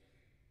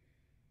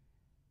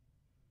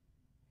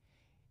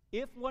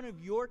 if one of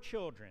your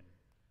children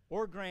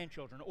or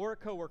grandchildren or a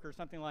coworker or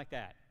something like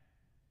that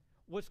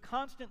was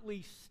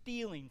constantly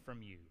stealing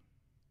from you,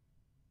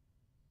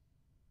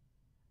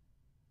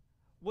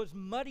 was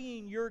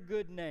muddying your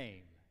good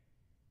name,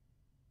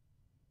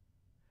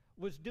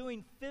 was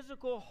doing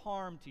physical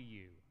harm to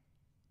you,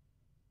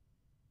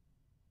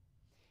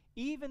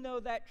 even though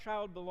that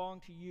child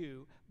belonged to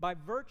you, by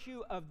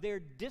virtue of their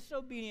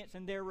disobedience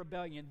and their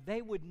rebellion,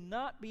 they would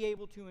not be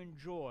able to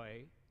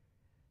enjoy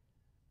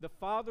the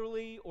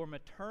fatherly or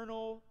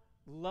maternal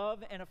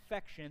love and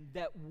affection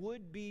that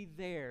would be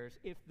theirs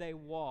if they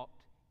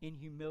walked in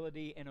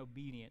humility and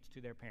obedience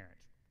to their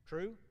parents.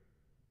 True?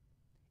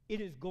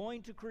 It is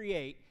going to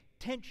create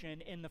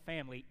tension in the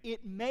family.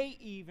 It may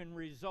even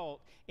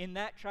result in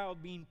that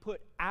child being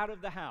put out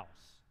of the house.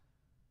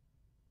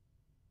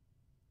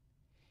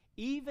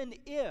 Even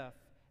if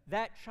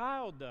that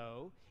child,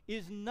 though,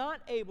 is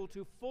not able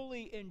to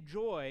fully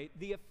enjoy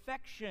the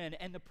affection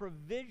and the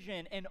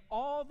provision and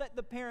all that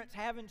the parents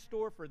have in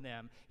store for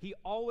them, he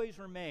always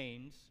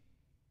remains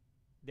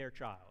their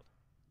child.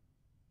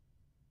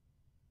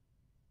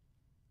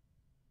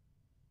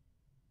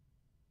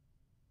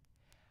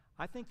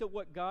 I think that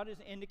what God is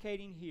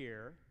indicating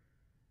here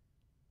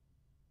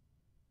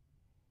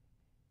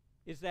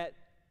is that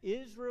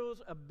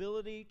Israel's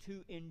ability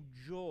to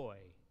enjoy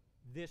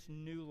this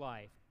new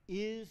life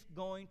is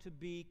going to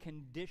be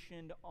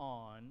conditioned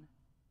on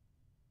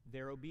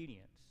their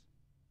obedience.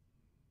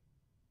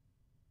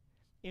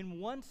 In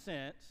one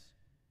sense,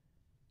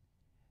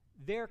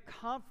 their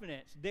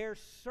confidence, their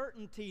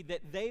certainty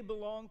that they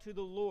belong to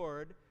the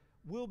Lord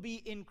will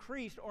be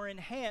increased or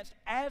enhanced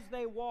as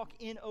they walk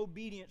in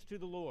obedience to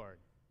the Lord.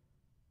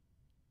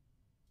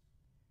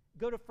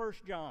 Go to 1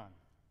 John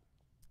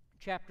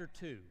chapter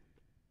 2.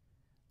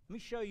 Let me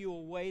show you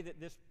a way that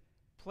this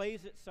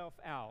plays itself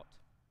out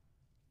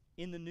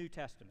in the New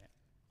Testament.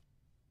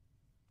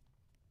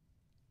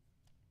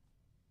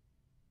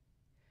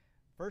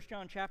 1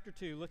 John chapter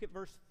 2, look at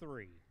verse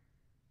 3.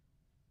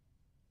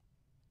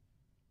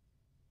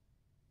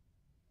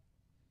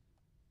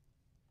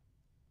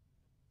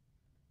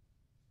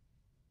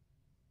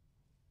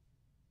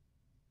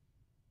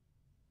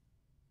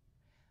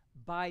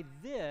 By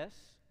this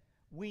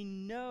we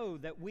know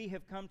that we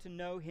have come to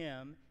know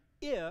him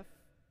if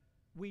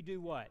we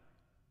do what?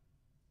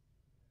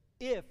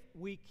 If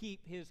we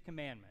keep his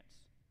commandments.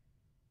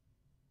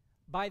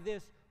 By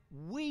this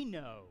we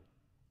know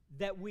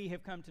that we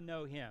have come to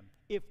know him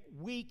if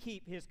we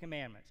keep his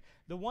commandments.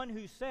 The one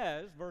who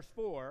says, verse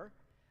 4,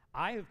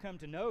 I have come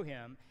to know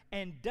him,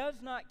 and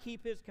does not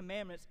keep his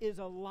commandments is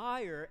a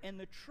liar, and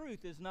the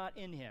truth is not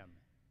in him.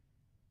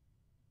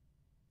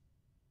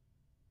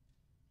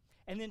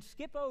 And then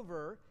skip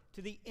over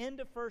to the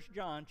end of 1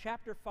 John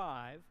chapter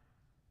 5,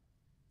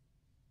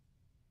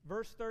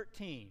 verse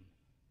 13.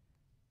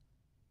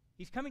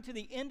 He's coming to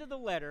the end of the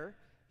letter.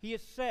 He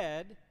has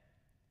said,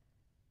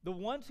 the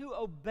ones who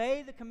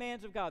obey the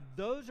commands of God,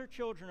 those are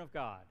children of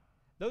God.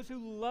 Those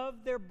who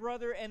love their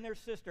brother and their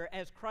sister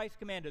as Christ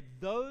commanded,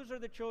 those are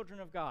the children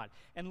of God.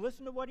 And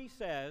listen to what he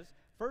says,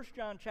 1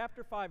 John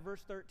chapter 5,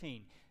 verse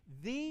 13.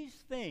 These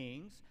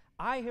things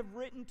I have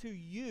written to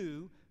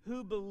you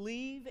who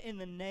believe in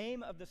the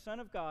name of the Son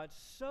of God,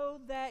 so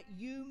that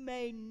you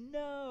may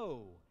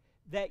know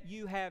that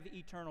you have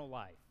eternal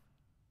life.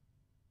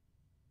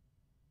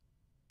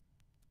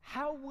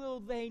 How will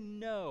they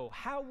know?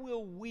 How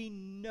will we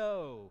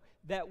know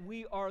that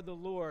we are the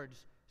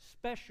Lord's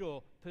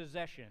special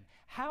possession?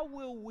 How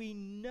will we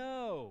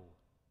know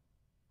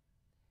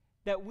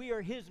that we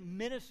are his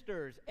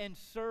ministers and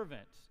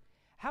servants?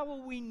 How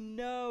will we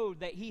know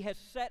that he has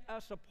set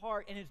us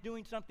apart and is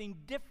doing something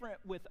different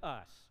with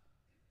us?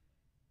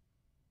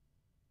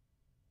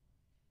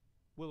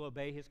 We'll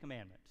obey his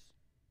commandments.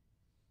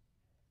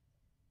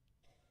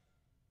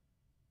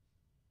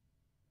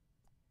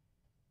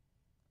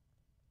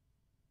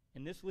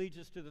 And this leads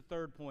us to the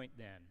third point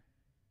then.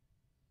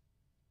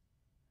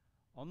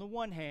 On the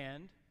one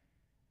hand,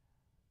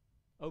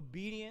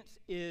 obedience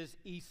is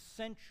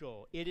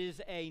essential. It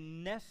is a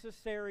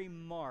necessary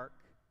mark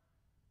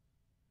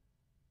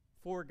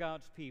for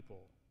God's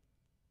people,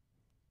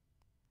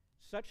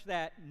 such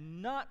that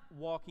not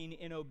walking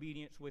in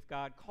obedience with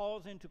God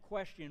calls into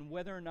question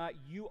whether or not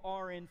you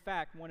are in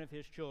fact one of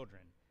his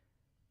children.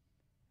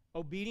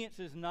 Obedience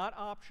is not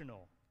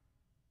optional.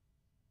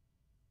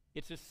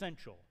 It's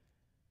essential.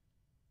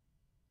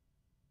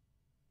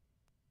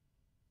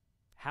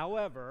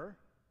 However,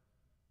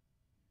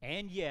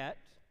 and yet,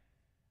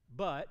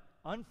 but,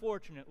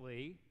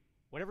 unfortunately,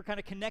 whatever kind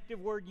of connective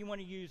word you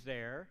want to use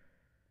there,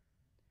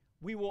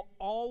 we will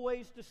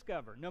always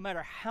discover, no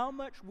matter how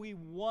much we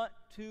want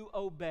to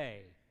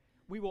obey,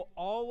 we will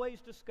always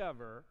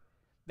discover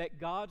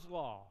that God's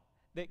law,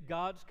 that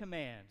God's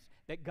commands,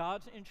 that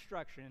God's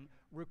instruction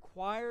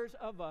requires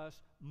of us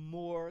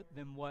more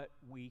than what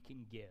we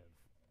can give.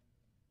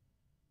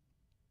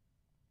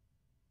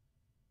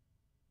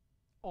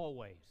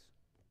 Always.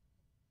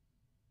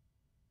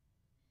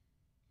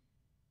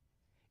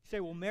 You say,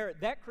 well,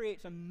 Merritt, that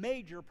creates a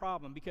major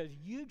problem because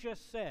you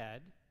just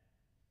said,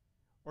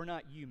 or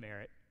not you,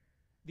 Merritt,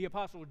 the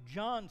Apostle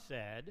John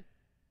said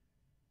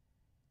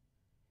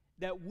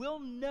that we'll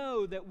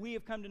know that we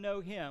have come to know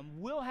him.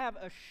 We'll have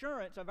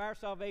assurance of our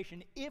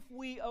salvation if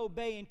we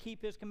obey and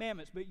keep his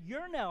commandments. But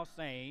you're now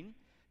saying,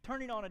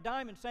 turning on a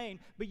dime and saying,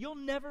 but you'll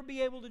never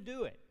be able to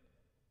do it.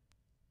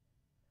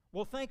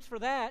 Well, thanks for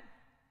that.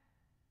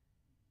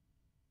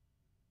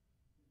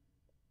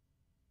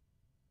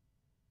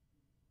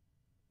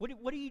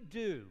 What do you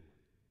do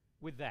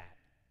with that?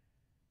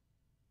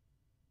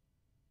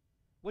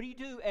 What do you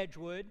do,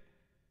 Edgewood,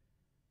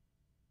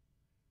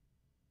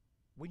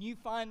 when you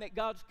find that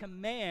God's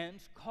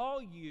commands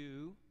call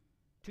you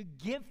to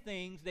give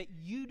things that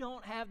you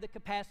don't have the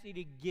capacity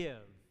to give?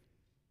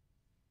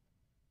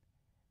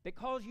 That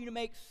calls you to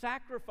make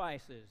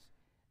sacrifices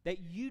that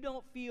you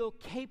don't feel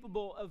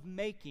capable of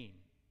making?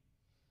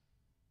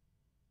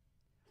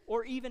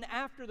 Or even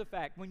after the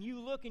fact, when you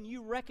look and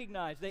you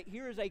recognize that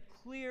here is a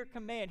clear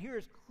command, here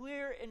is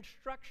clear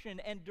instruction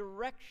and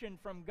direction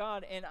from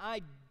God, and I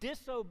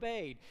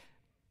disobeyed,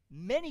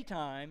 many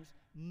times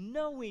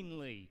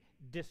knowingly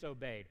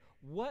disobeyed.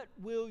 What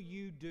will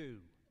you do?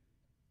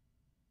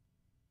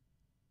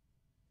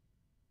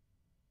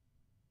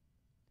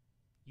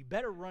 You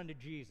better run to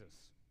Jesus.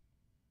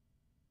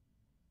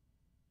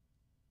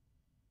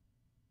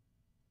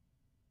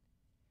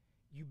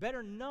 You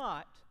better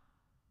not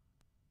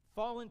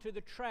fall into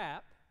the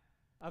trap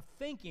of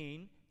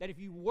thinking that if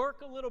you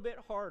work a little bit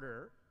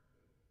harder,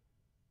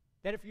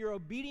 that if your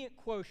obedient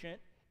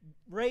quotient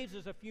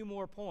raises a few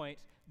more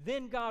points,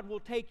 then God will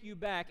take you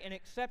back and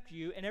accept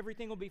you and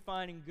everything will be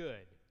fine and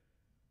good.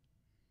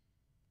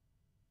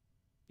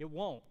 It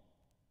won't.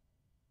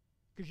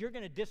 Because you're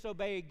going to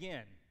disobey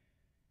again.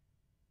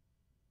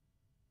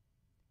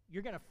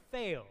 You're going to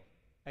fail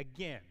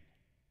again.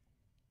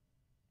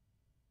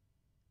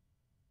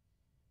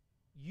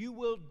 You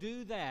will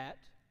do that.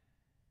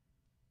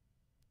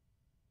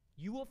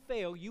 You will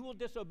fail, you will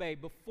disobey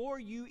before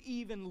you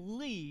even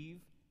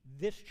leave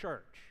this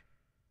church.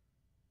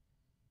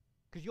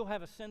 Because you'll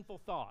have a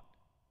sinful thought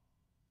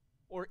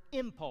or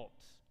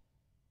impulse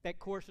that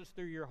courses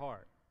through your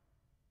heart.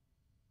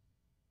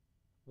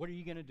 What are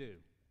you going to do?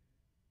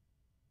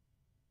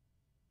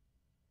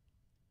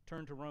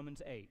 Turn to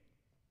Romans 8.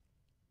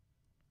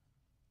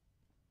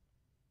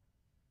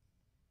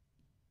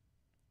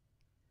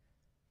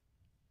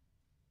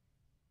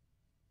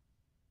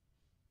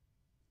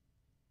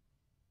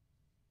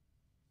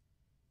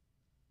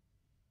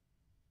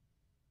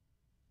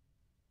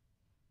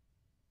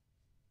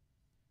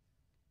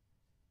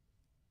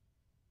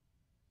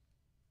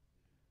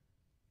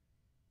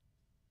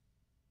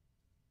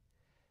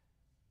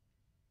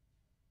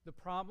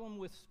 The problem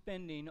with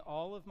spending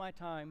all of my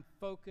time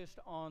focused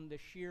on the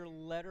sheer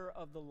letter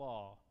of the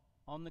law,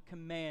 on the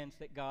commands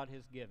that God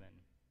has given,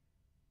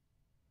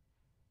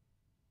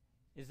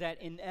 is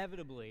that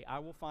inevitably I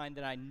will find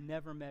that I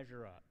never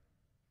measure up,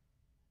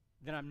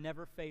 that I'm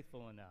never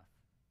faithful enough,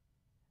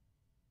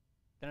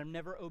 that I'm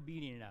never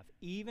obedient enough.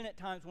 Even at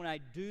times when I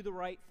do the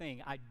right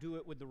thing, I do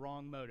it with the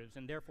wrong motives,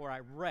 and therefore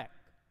I wreck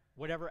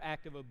whatever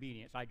act of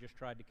obedience I just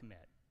tried to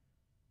commit.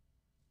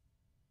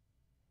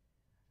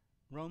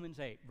 Romans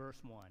 8, verse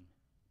 1.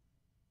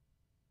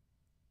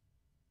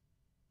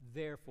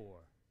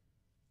 Therefore,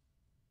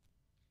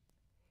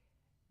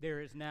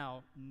 there is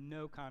now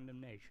no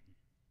condemnation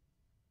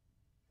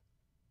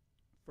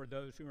for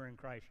those who are in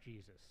Christ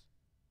Jesus.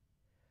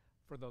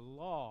 For the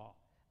law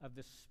of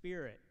the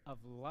Spirit of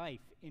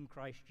life in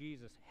Christ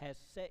Jesus has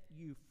set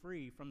you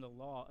free from the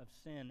law of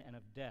sin and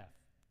of death.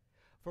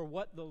 For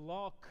what the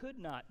law could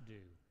not do,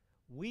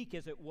 weak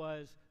as it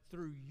was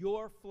through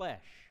your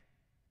flesh,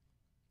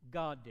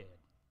 God did,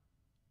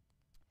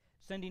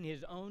 sending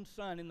his own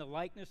Son in the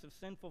likeness of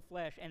sinful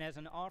flesh, and as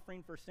an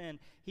offering for sin,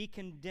 he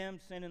condemned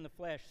sin in the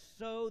flesh,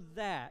 so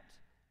that,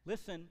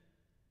 listen,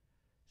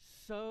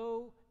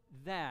 so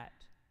that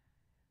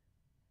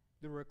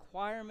the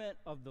requirement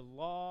of the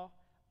law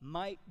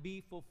might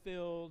be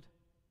fulfilled,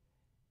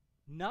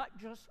 not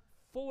just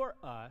for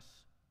us,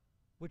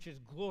 which is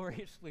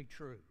gloriously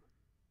true,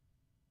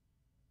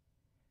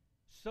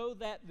 so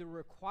that the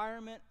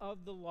requirement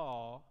of the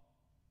law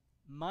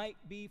might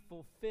be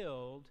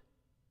fulfilled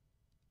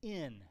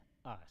in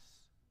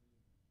us,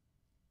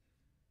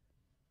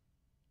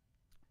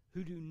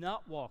 who do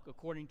not walk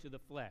according to the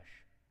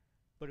flesh,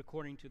 but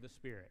according to the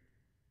Spirit.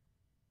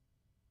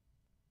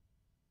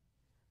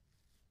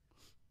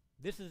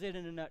 This is it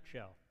in a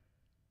nutshell.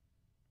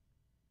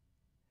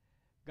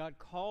 God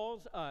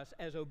calls us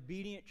as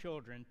obedient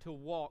children to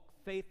walk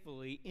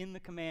faithfully in the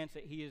commands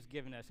that he has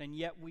given us, and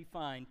yet we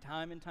find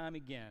time and time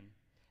again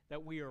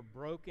that we are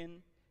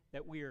broken,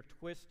 that we are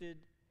twisted,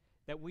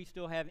 that we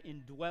still have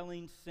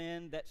indwelling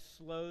sin that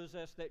slows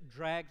us, that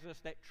drags us,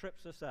 that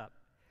trips us up.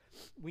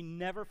 We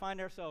never find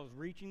ourselves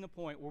reaching the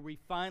point where we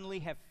finally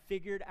have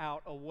figured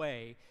out a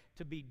way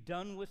to be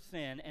done with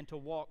sin and to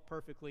walk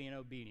perfectly in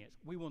obedience.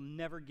 We will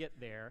never get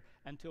there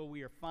until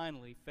we are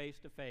finally face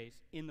to face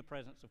in the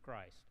presence of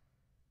Christ.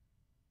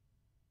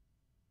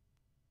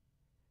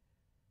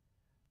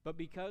 But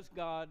because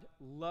God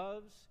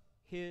loves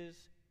his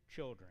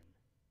children,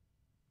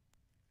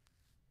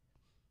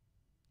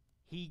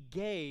 he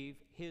gave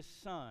his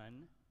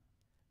Son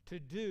to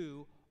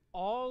do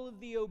all of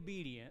the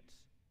obedience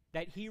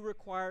that he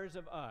requires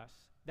of us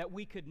that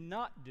we could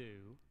not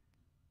do,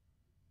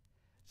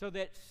 so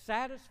that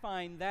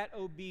satisfying that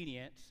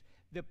obedience,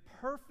 the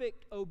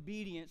perfect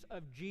obedience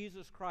of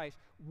Jesus Christ,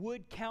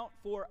 would count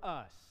for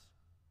us.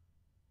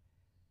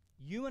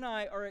 You and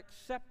I are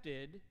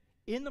accepted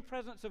in the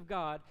presence of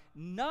God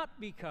not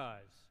because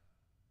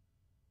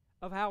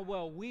of how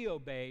well we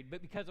obeyed,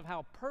 but because of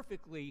how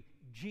perfectly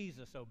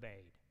Jesus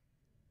obeyed.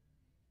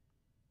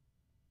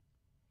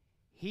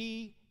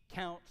 He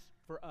counts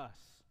for us.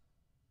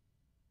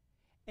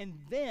 And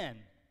then,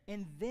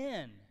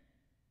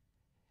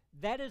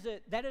 that is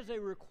a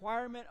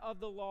requirement of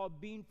the law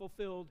being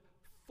fulfilled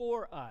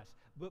for us.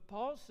 But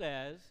Paul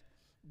says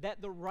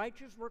that the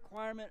righteous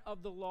requirement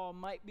of the law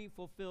might be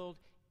fulfilled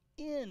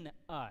in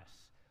us,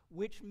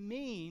 which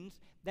means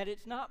that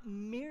it's not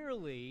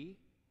merely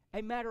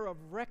a matter of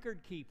record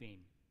keeping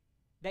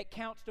that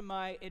counts to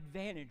my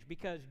advantage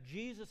because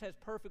Jesus has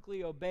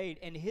perfectly obeyed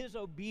and his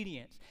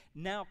obedience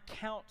now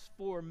counts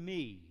for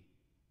me.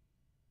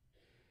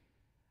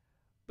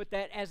 But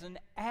that as an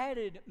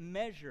added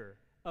measure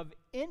of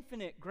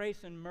infinite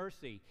grace and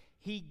mercy,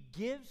 he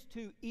gives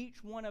to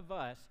each one of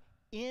us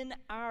in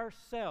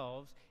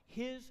ourselves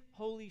his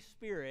Holy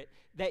Spirit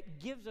that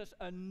gives us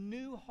a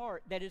new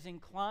heart that is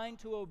inclined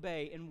to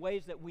obey in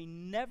ways that we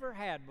never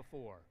had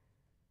before.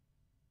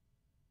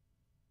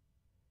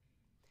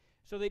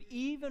 So that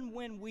even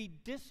when we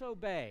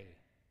disobey,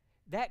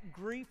 that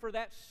grief or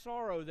that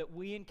sorrow that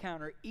we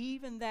encounter,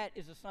 even that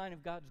is a sign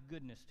of God's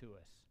goodness to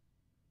us.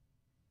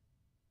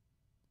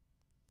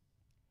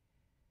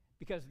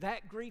 Because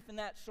that grief and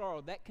that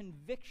sorrow, that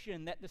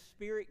conviction that the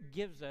Spirit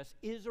gives us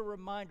is a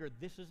reminder,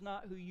 this is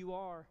not who you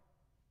are.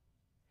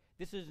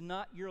 This is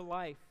not your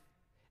life.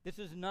 This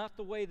is not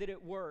the way that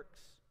it works.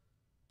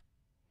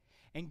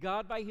 And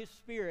God, by his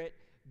Spirit,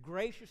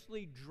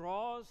 graciously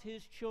draws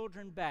his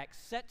children back,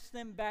 sets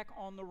them back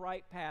on the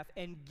right path,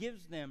 and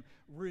gives them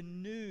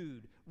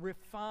renewed,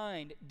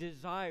 refined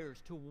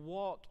desires to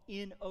walk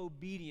in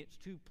obedience,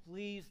 to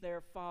please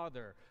their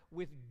Father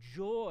with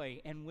joy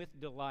and with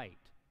delight.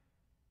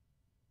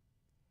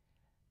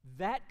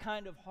 That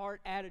kind of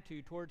heart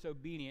attitude towards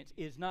obedience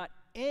is not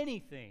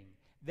anything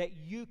that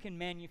you can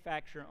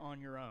manufacture on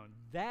your own.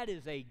 That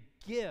is a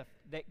gift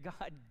that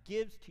God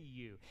gives to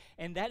you.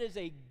 And that is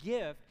a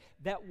gift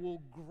that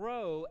will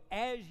grow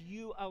as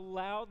you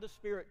allow the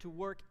Spirit to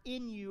work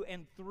in you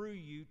and through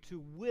you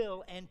to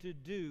will and to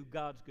do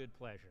God's good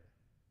pleasure.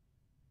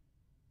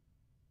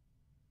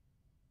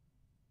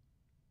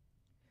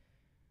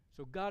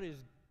 So God is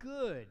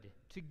good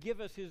to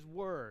give us his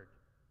word.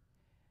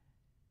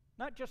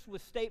 Not just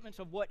with statements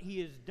of what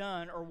he has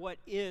done or what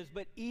is,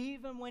 but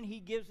even when he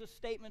gives us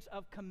statements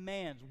of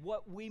commands,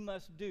 what we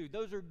must do.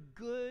 Those are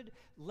good,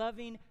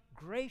 loving,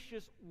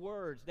 gracious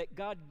words that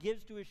God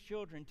gives to his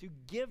children to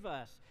give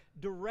us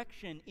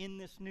direction in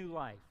this new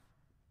life.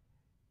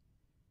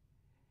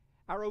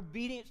 Our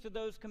obedience to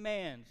those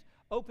commands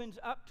opens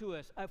up to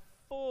us a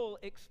full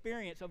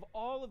experience of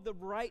all of the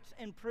rights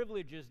and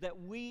privileges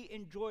that we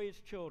enjoy as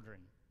children.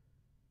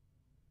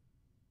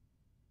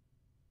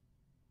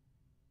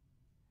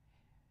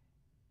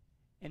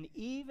 And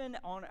even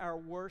on our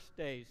worst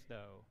days,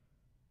 though,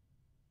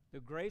 the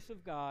grace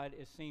of God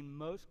is seen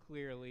most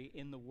clearly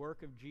in the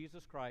work of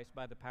Jesus Christ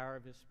by the power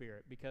of his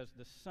Spirit, because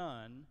the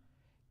Son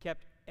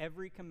kept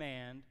every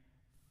command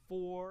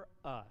for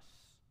us.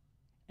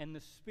 And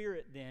the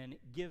Spirit then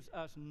gives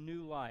us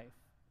new life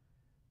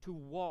to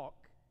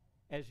walk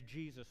as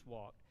Jesus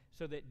walked,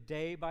 so that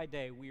day by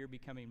day we are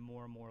becoming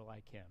more and more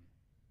like him.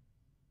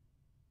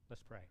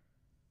 Let's pray.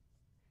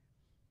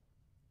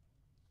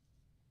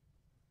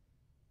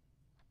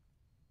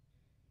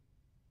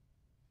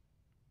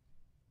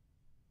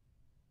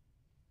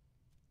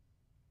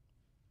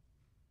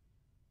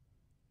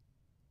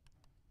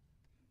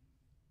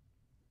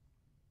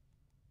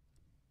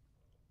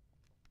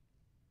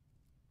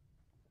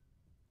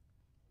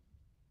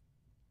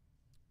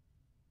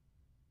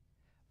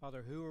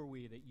 Father, who are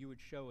we that you would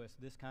show us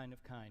this kind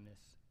of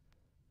kindness?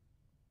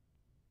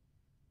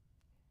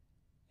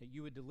 That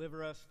you would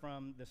deliver us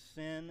from the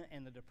sin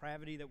and the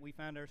depravity that we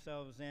find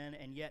ourselves in,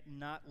 and yet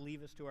not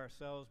leave us to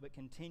ourselves, but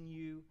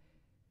continue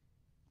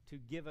to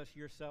give us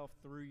yourself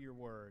through your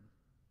word.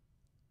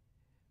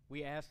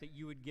 We ask that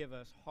you would give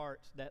us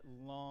hearts that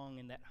long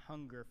and that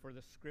hunger for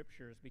the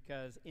Scriptures,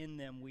 because in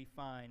them we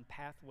find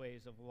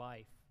pathways of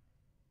life.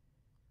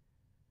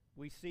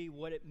 We see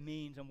what it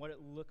means and what it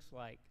looks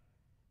like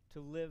to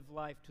live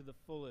life to the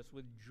fullest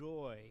with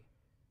joy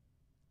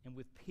and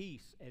with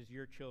peace as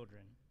your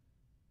children.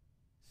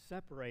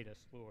 Separate us,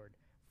 Lord,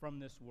 from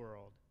this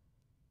world.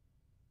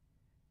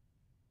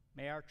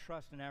 May our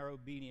trust and our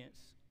obedience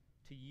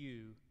to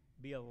you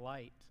be a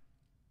light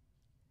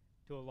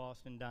to a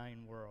lost and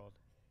dying world.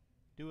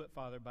 Do it,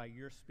 Father, by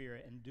your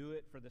Spirit, and do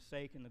it for the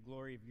sake and the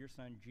glory of your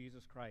Son,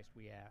 Jesus Christ,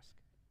 we ask.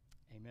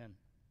 Amen.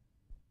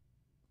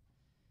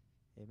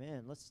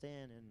 Amen. Let's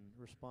stand and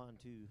respond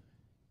to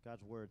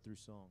God's word through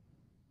song.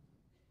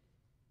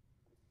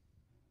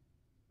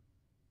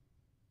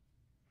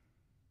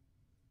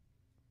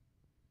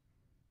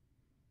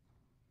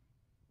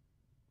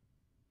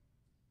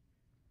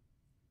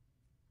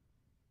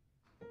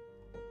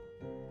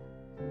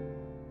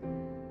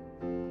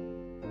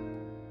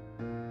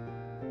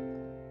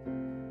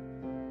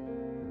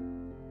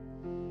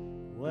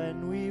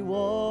 When we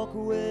walk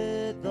walk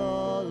with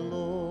the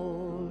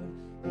Lord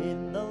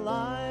in the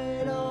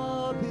light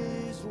of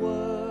His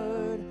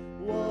word.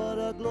 What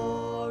a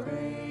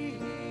glory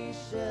He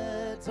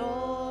sheds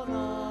on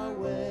our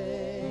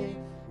way.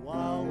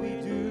 While we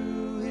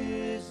do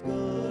His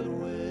good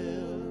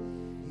will,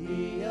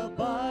 He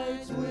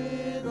abides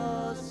with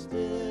us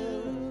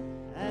still,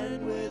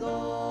 and with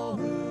all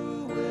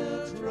who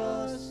will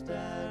trust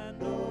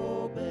and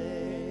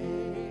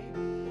obey.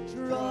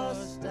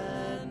 Trust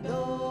and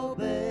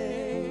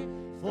obey,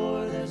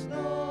 for there's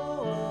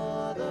no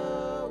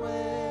other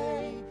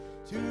way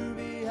to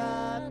be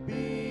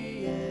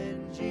happy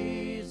in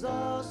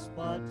Jesus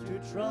but to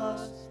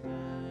trust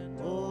and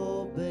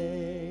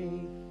obey.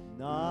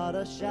 Not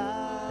a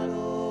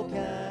shadow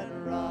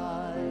can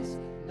rise,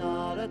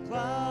 not a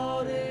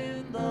cloud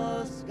in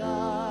the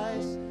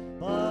skies,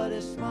 but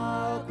His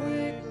smile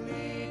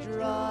quickly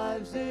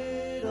drives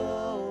it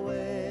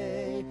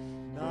away.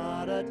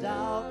 Not a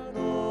doubt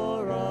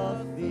nor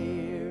a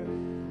fear,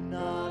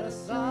 not a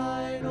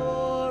sign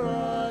or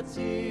a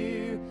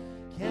tear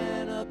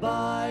can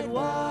abide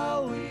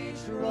while we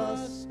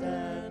trust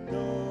and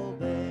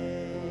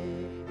obey.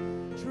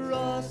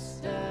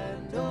 Trust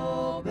and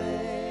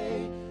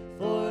obey,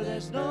 for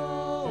there's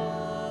no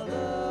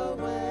other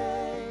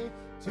way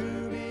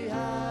to be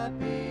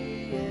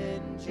happy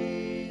in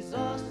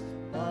Jesus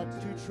but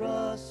to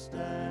trust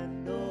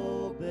and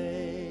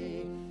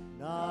obey.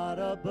 Not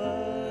a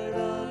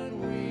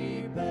burden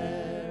we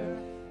bear,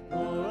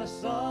 nor a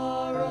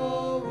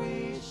sorrow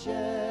we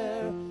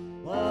share,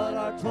 but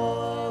our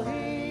toil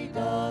He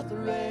doth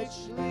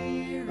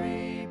richly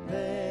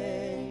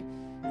repay.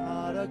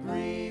 Not a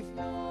grief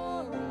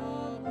nor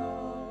a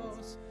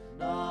loss,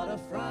 not a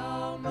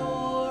frown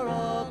nor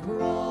a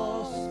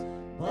cross,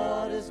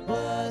 but is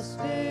blessed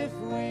if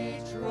we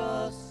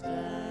trust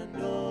and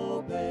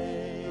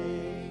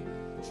obey.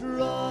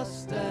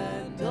 Trust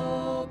and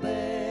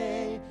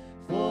obey,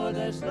 for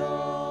there's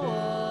no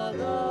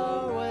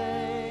other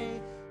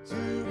way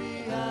to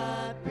be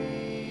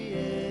happy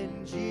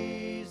in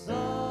Jesus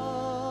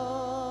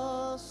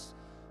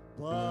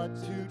but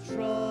to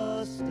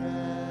trust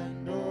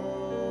and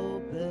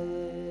obey.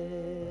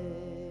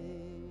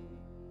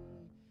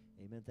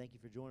 Amen. Thank you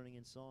for joining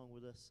in song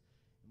with us.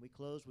 And we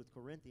close with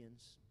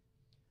Corinthians,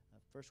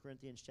 1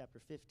 Corinthians chapter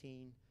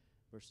 15,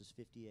 verses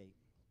 58.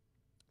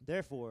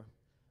 Therefore,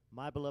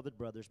 my beloved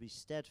brothers, be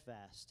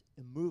steadfast,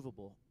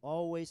 immovable,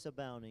 always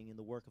abounding in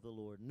the work of the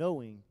Lord,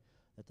 knowing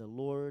that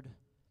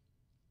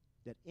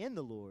in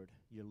the Lord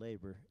your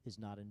labor is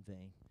not in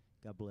vain.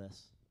 God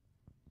bless.